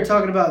that's what they were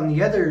talking about in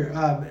the other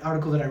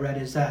article that I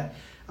read, is that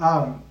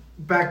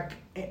back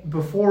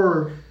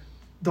before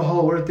the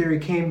Hollow Earth theory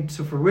came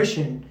to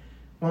fruition,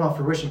 well, not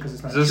fruition because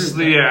it's not true. Is this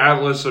the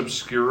Atlas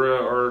Obscura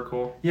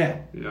article? Yeah.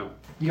 Yeah.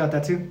 You got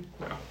that too?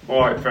 Yeah. Well,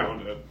 I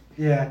found it.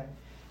 Yeah.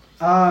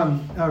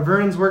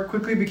 Vernon's work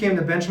quickly became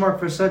the benchmark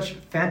for such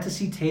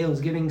fantasy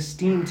tales, giving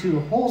steam to a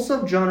whole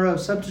subgenre of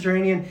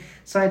subterranean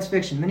science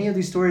fiction. Many of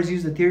these stories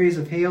use the theories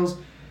of Hales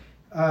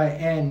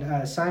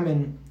and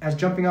Simon as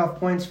jumping off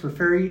points for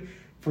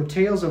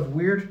tales of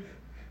weird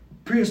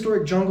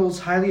prehistoric jungles,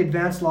 highly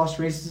advanced lost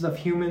races of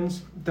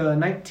humans. The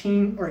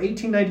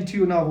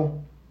 1892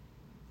 novel,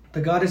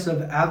 The Goddess of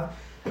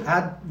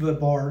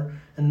Advabar,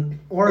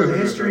 or the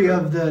history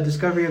of the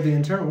discovery of the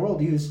internal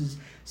world, uses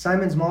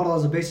Simon's model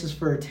as a basis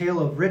for a tale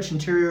of rich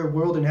interior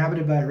world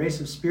inhabited by a race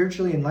of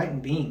spiritually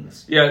enlightened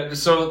beings. Yeah,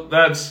 so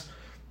that's...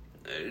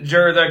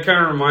 Jared, that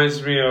kind of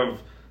reminds me of...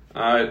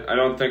 I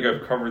don't think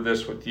I've covered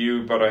this with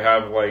you, but I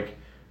have,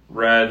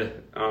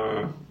 read...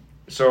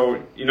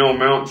 so,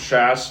 Mount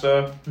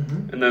Shasta,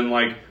 and then,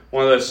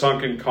 one of the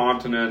sunken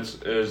continents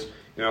is,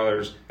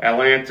 there's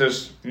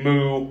Atlantis,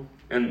 Mu,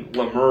 and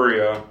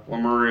Lemuria.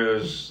 Lemuria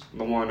is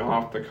the one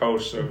off the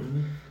coast of,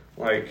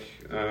 like,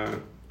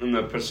 in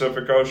the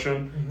Pacific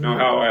Ocean. You know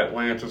how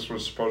Atlantis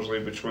was supposedly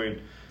between,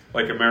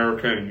 like,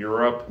 America and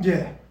Europe?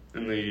 Yeah.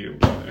 In the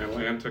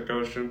Atlantic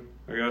Ocean,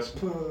 I guess.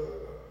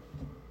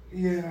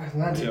 Yeah,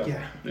 Atlantic,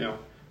 Yeah.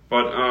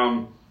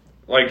 But,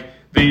 like,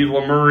 the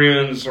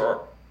Lemurians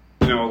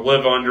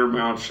live under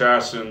Mount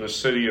Shasta in the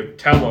city of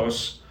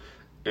Telos,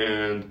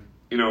 and,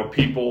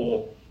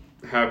 people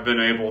have been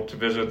able to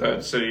visit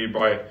that city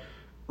by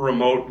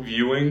remote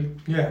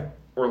viewing. Yeah.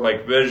 Or,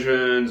 like,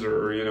 visions,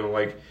 or,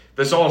 like,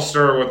 this all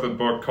started with a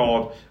book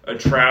called A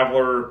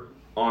Traveler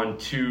on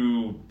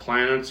Two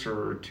Planets,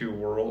 or Two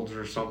Worlds,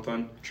 or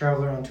something.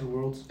 Traveler on Two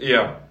Worlds?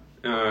 Yeah.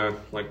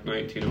 Like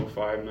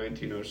 1905,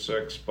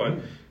 1906. But,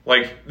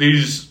 like,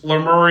 these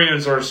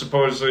Lemurians are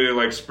supposedly,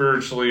 like,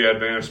 spiritually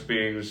advanced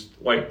beings,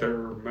 like they're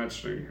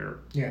mentioning here.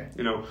 Yeah.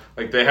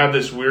 Like, they have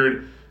this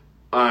weird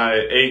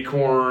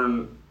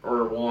acorn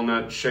or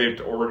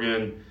walnut-shaped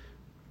organ.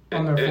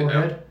 On their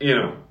forehead?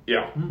 Yeah.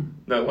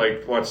 That,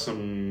 like,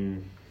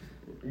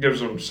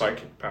 gives them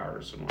psychic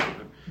powers and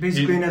whatnot.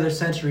 Basically another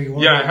century.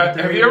 Yeah,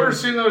 have you ever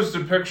seen those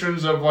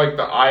depictions of, like,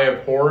 the Eye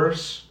of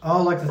Horus?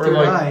 Oh, like the third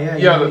eye, yeah.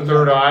 Yeah, the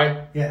third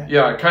eye. Yeah.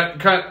 Yeah,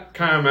 kind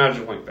of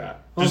imagine like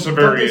that. Well, just a don't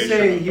variation. They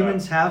say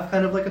humans have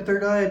kind of like a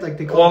third eye? Like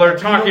they call well, they're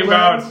talking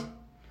about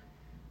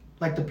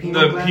like the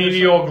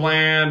pineal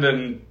gland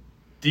and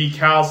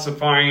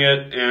decalcifying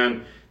it,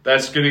 and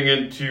that's getting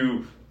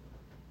into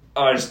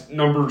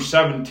number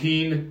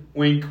 17.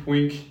 Wink,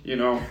 wink.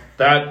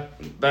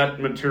 That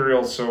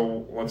material.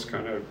 So let's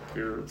kind of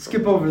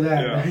skip over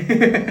that.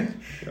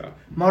 Yeah.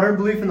 Modern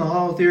belief in the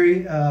hollow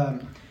theory.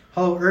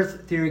 Hollow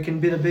Earth theory can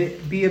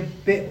be a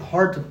bit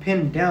hard to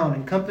pin down,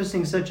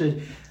 encompassing such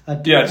a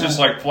just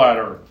like flat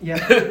Earth.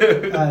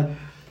 Yeah,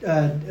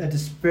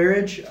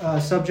 disparage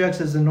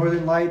subjects as the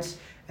Northern Lights,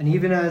 and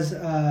even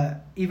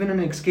an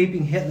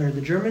escaping Hitler.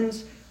 The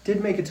Germans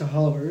did make it to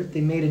Hollow Earth.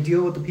 They made a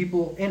deal with the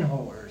people in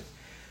Hollow Earth.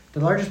 The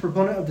largest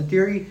proponent of the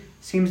theory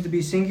seems to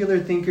be singular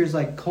thinkers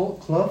like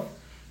Clough,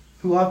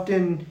 who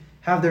often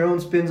have their own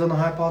spins on the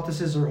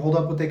hypothesis or hold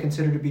up what they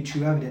consider to be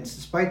true evidence.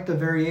 Despite the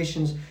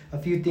variations, a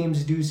few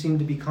themes do seem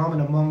to be common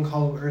among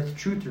Hollow Earth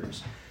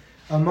truthers.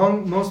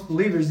 Among most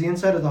believers, the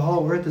inside of the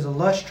Hollow Earth is a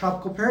lush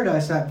tropical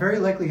paradise that very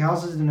likely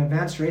houses an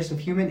advanced race of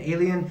human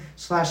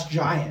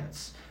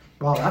alien/giants.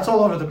 Wow, that's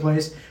all over the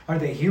place. Are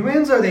they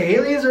humans? Are they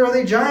aliens? Or are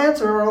they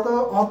giants? Or are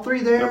all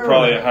three there? They're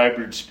probably a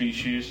hybrid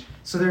species.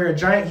 So they're a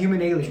giant human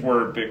alien. It's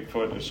where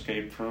Bigfoot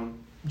escaped from.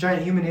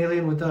 Giant human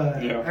alien with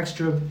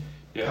extra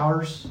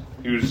powers.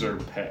 He was their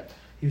pet.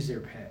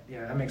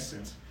 Yeah, that makes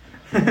sense.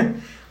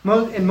 In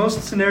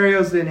most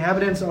scenarios, the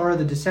inhabitants are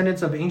the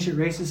descendants of ancient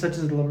races such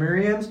as the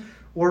Lemurians,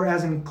 or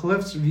as in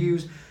Cliff's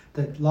views,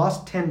 the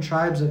lost 10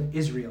 tribes of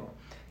Israel,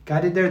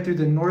 guided there through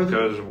the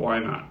why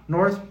not?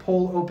 North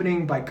Pole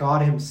opening by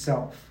God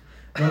himself.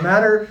 No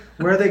matter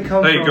where they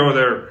come from. Hey, go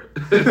there.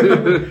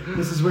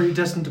 This is where you're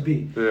destined to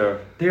be. Yeah.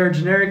 They are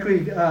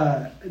generally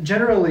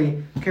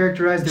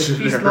characterized as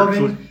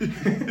peace-loving.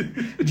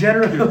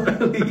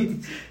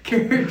 Generally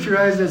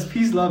characterized as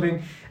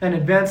peace-loving and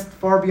advanced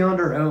far beyond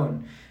our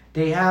own.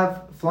 They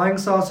have flying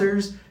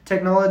saucers,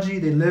 technology.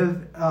 They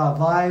live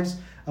lives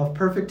of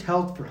perfect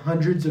health for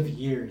hundreds of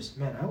years.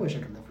 Man, I wish I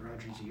could live for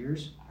hundreds of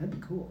years.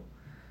 That'd be cool.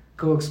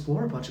 Go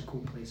explore a bunch of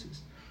cool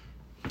places.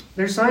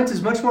 Their science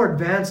is much more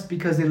advanced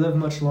because they live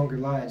much longer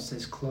lives,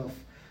 says Clough.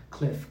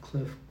 Cliff.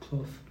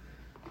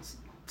 It's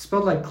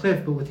spelled like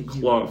Cliff, but with a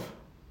U. Clough.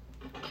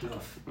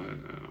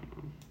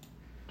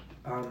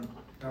 I don't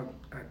know.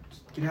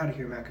 Get out of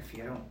here,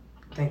 McAfee.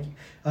 Thank you.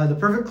 The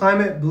perfect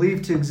climate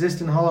believed to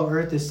exist in Hollow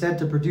Earth is said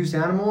to produce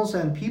animals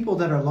and people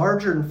that are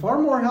larger and far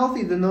more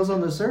healthy than those on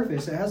the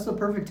surface. It has the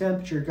perfect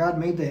temperature. God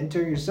made the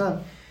interior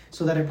sun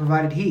so that it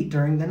provided heat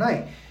during the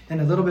night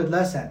and a little bit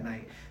less at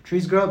night.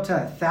 Trees grow up to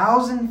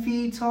 1,000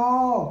 feet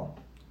tall.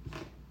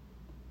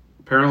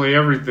 Apparently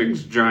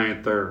everything's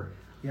giant there.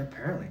 Yeah,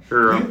 apparently.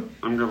 Here, I'm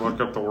going to look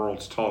up the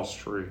world's tallest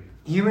tree.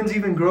 Humans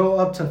even grow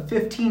up to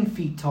 15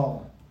 feet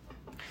tall.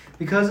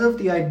 Because of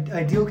the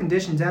ideal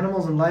conditions,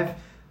 animals and life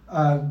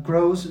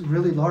grows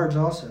really large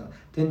also.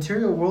 The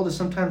interior world is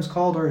sometimes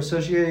called or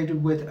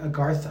associated with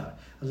Agartha,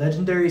 a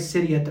legendary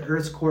city at the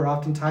Earth's core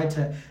often tied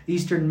to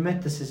Eastern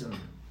mythicism.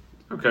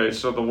 Okay,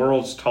 so the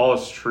world's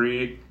tallest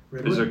tree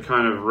redwood? Is a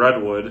kind of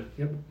redwood.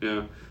 Yep.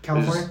 Yeah.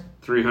 California?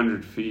 It's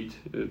 300 feet.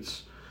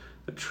 It's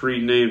a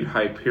tree named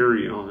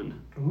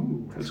Hyperion.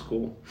 Ooh. That's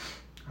cool.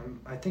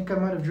 I think I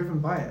might have driven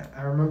by it.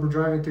 I remember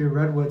driving through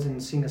redwoods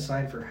and seeing a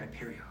sign for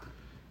Hyperion.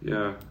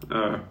 Yeah.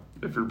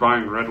 If you're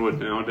buying redwood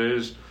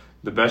nowadays,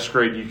 the best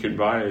grade you can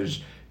buy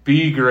is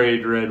B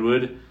grade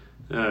redwood.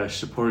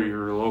 Support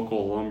your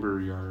local lumber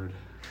yard.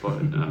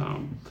 But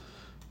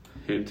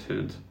hint,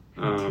 hint.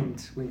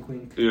 Hint, wink,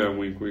 wink. Yeah,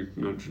 wink, wink,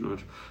 nudge,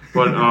 nudge.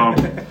 But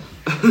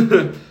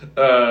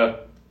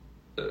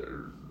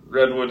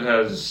redwood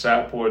has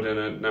sapwood in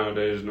it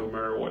nowadays, no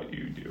matter what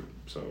you do.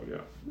 So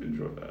yeah,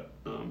 enjoy that.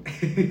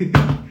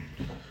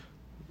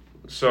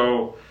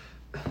 So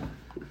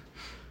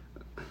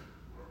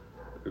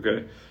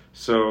okay,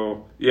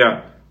 So,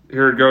 yeah,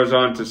 here it goes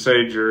on to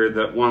say, Jared,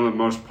 that one of the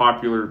most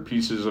popular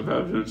pieces of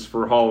evidence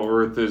for Hollow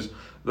Earth is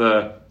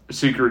the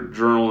secret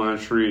journal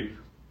entry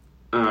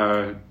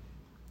by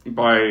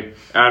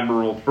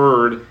Admiral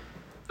Byrd,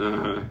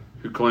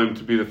 who claimed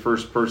to be the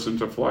first person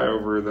to fly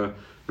over the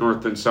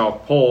North and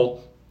South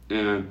Pole.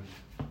 And,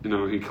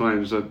 he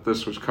claims that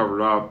this was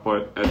covered up.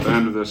 But at the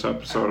end of this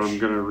episode, I'm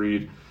going to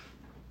read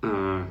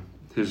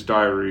his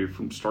diary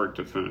from start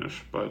to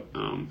finish. But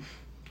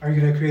are you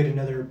going to create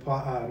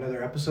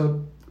another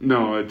episode?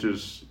 No,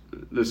 this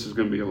is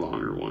going to be a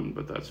longer one,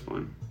 but that's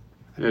fine.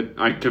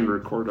 I can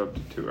record up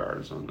to 2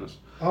 hours on this.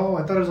 Oh,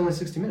 I thought it was only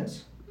 60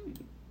 minutes.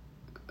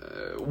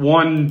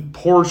 One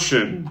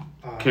portion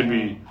can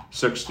be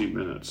 60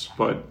 minutes,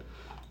 but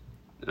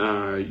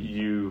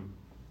you,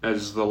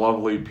 as the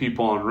lovely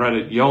people on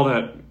Reddit, yelled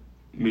at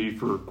me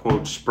for,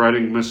 quote,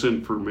 spreading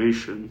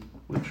misinformation,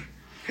 which,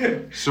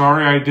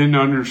 sorry, I didn't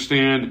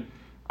understand.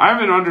 I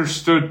haven't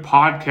understood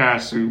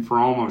podcasting for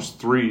almost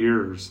 3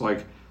 years.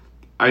 Like,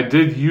 I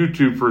did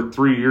YouTube for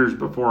 3 years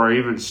before I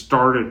even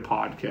started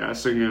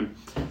podcasting, and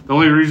the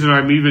only reason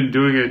I'm even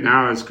doing it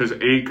now is because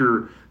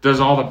Anchor does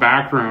all the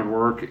background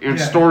work and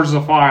stores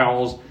the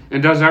files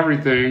and does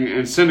everything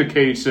and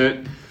syndicates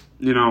it.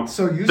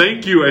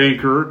 Thank you,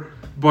 Anchor.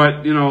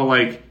 But,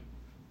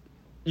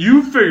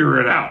 you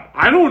figure it out.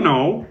 I don't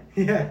know.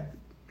 Yeah.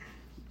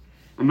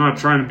 I'm not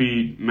trying to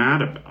be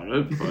mad about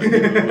it, but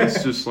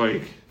it's just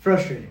like...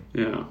 frustrating.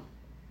 Yeah.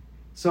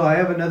 So I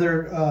have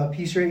another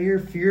piece right here,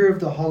 Fear of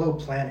the Hollow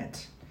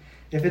Planet.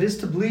 If it is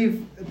to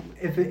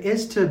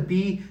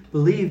be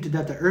believed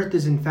that the Earth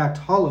is in fact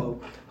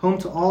hollow, home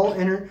to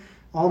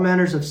all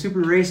manners of super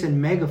race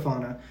and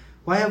megafauna,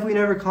 why have we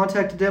never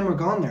contacted them or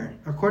gone there?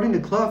 According to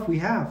Clough, we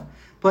have.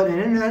 But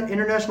an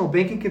international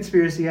banking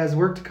conspiracy has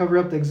worked to cover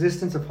up the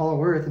existence of Hollow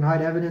Earth and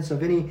hide evidence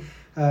of any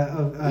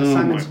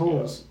Simon's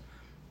holes.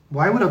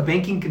 Why would a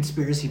banking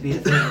conspiracy be a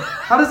thing?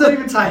 How does that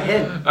even tie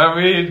in? I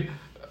mean,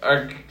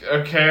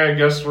 okay, I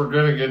guess we're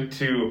going to get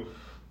to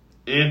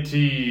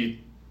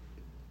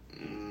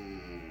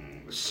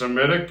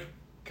anti-Semitic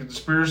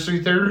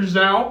conspiracy theories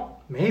now.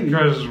 Maybe.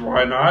 Because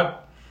why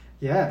not?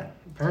 Yeah,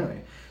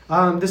 apparently.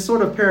 This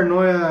sort of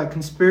paranoia,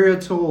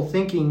 conspiratorial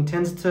thinking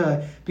tends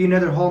to be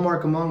another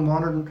hallmark among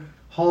modern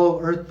Hollow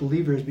Earth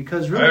believers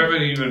because really... I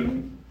haven't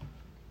even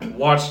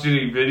watched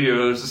any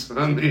videos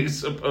on these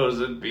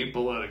supposed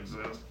people that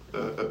exist.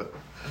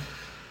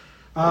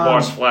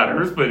 Watch Flat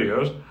Earth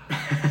videos.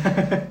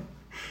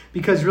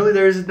 Because really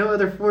there is no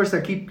other force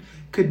that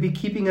could be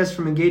keeping us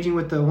from engaging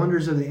with the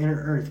wonders of the inner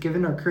Earth,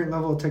 given our current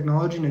level of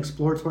technology and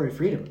exploratory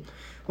freedom.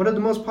 One of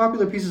the most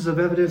popular pieces of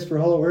evidence for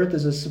Hollow Earth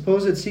is a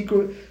supposed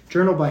secret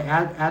journal by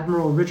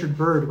Admiral Richard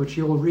Byrd, which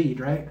you'll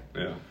read, right?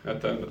 Yeah, at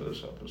the end of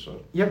this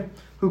episode. Yep,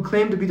 who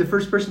claimed to be the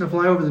first person to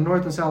fly over the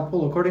North and South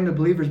Pole. According to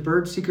believers,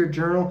 Byrd's secret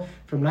journal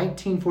from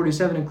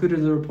 1947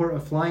 included the report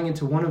of flying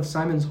into one of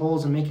Simon's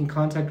holes and making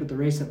contact with the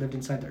race that lived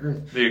inside the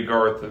Earth. The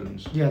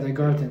Agarthans. Yeah, the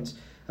Agarthans.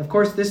 Of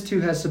course, this too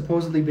has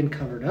supposedly been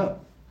covered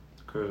up.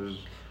 Because...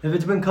 if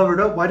it's been covered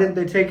up, why didn't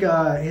they take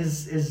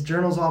his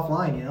journals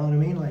offline? You know what I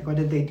mean? Like, why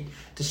did they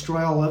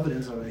destroy all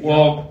evidence of it?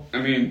 Well,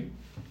 I mean,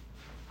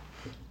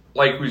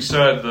 like we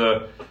said,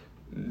 the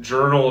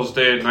journal is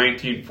dated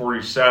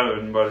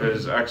 1947, but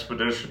his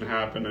expedition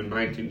happened in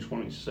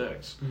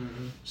 1926.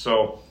 Mm-hmm.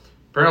 So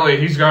apparently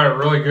he's got a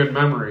really good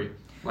memory.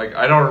 Like,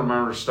 I don't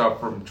remember stuff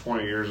from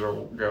 20 years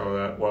ago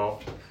that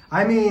well.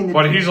 I mean...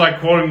 but he's like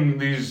quoting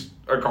these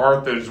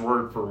Agarthans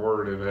word for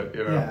word in it,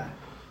 Yeah.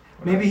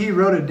 Maybe he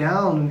wrote it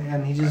down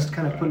and he just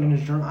kind of put it in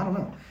his journal. I don't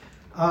know.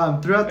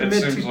 Throughout the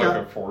mid-2000s... It seems like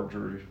a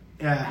forgery.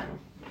 Yeah.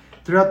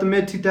 Throughout the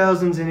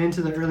mid-2000s and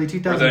into the early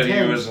 2010s... or that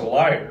he was a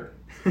liar.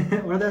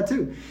 Or that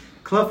too.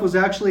 Clough was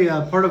actually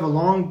part of a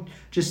long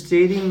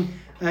gestating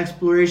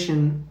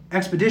expedition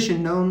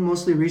known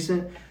most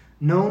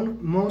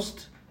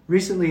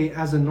recently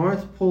as the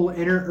North Pole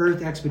Inner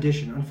Earth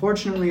Expedition.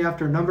 Unfortunately,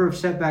 after a number of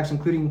setbacks,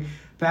 including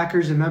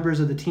backers and members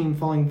of the team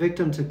falling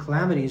victim to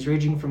calamities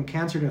ranging from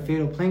cancer to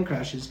fatal plane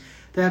crashes,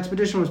 the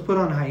expedition was put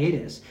on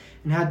hiatus.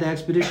 And had the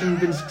expedition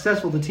been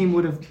successful, the team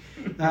would have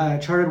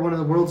chartered one of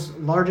the world's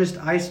largest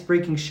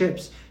ice-breaking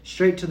ships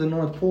straight to the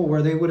North Pole,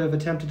 where they would have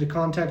attempted to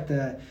contact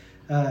the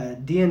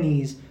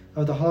denizens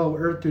of the Hollow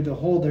Earth through the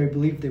hole they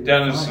believed they would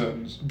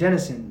Denizens. find.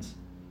 Denizens.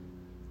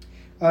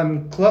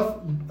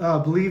 Clough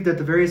believed that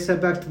the various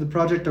setbacks to the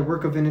project are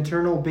work of an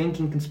internal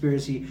banking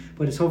conspiracy,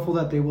 but is hopeful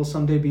that they will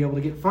someday be able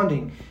to get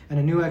funding and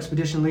a new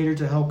expedition leader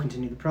to help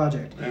continue the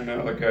project. And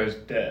now the guy's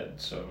dead,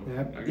 so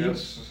yep. I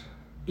guess...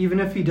 even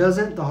if he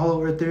doesn't, the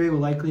Hollow Earth theory will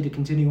likely to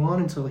continue on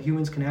until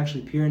humans can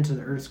actually peer into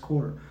the Earth's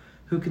core.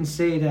 Who can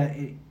say that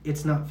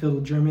it's not filled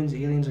with Germans,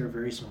 aliens, or a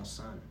very small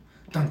sun?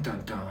 Dun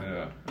dun dun.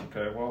 Yeah,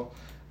 okay, well...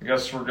 I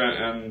guess we're going to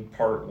end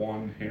part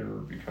 1 here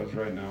because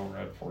right now we're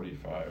at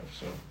 45.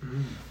 So,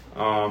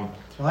 well,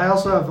 I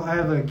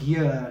have a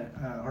Gia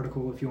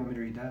article if you want me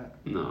to read that.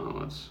 No,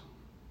 let's.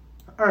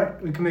 All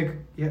right, we can make.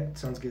 Yeah,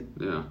 sounds good.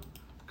 Yeah,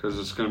 because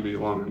it's going to be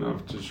long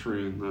enough just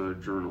reading the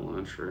journal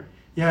entry.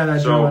 Yeah,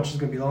 that journal entry is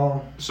going to be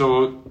long.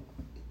 So,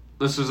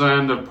 this is the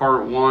end of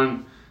part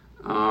 1.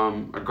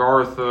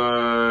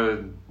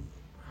 Agartha,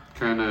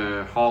 kind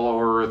of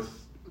Hollow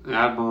Earth,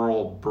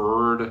 Admiral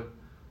Byrd,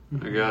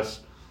 I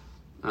guess.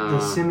 The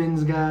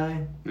Simmons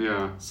guy.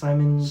 Yeah.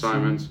 Simons.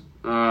 Simons.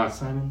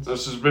 Simons.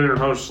 This has been your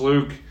host,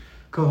 Luke.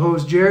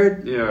 Co-host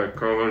Jared. Yeah,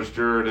 co-host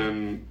Jared,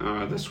 and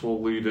this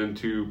will lead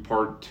into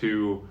part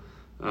 2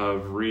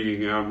 of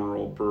reading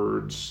Admiral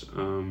Byrd's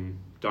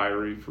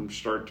diary from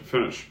start to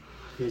finish.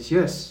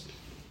 Yes.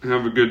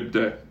 Have a good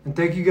day. And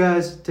thank you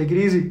guys. Take it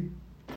easy.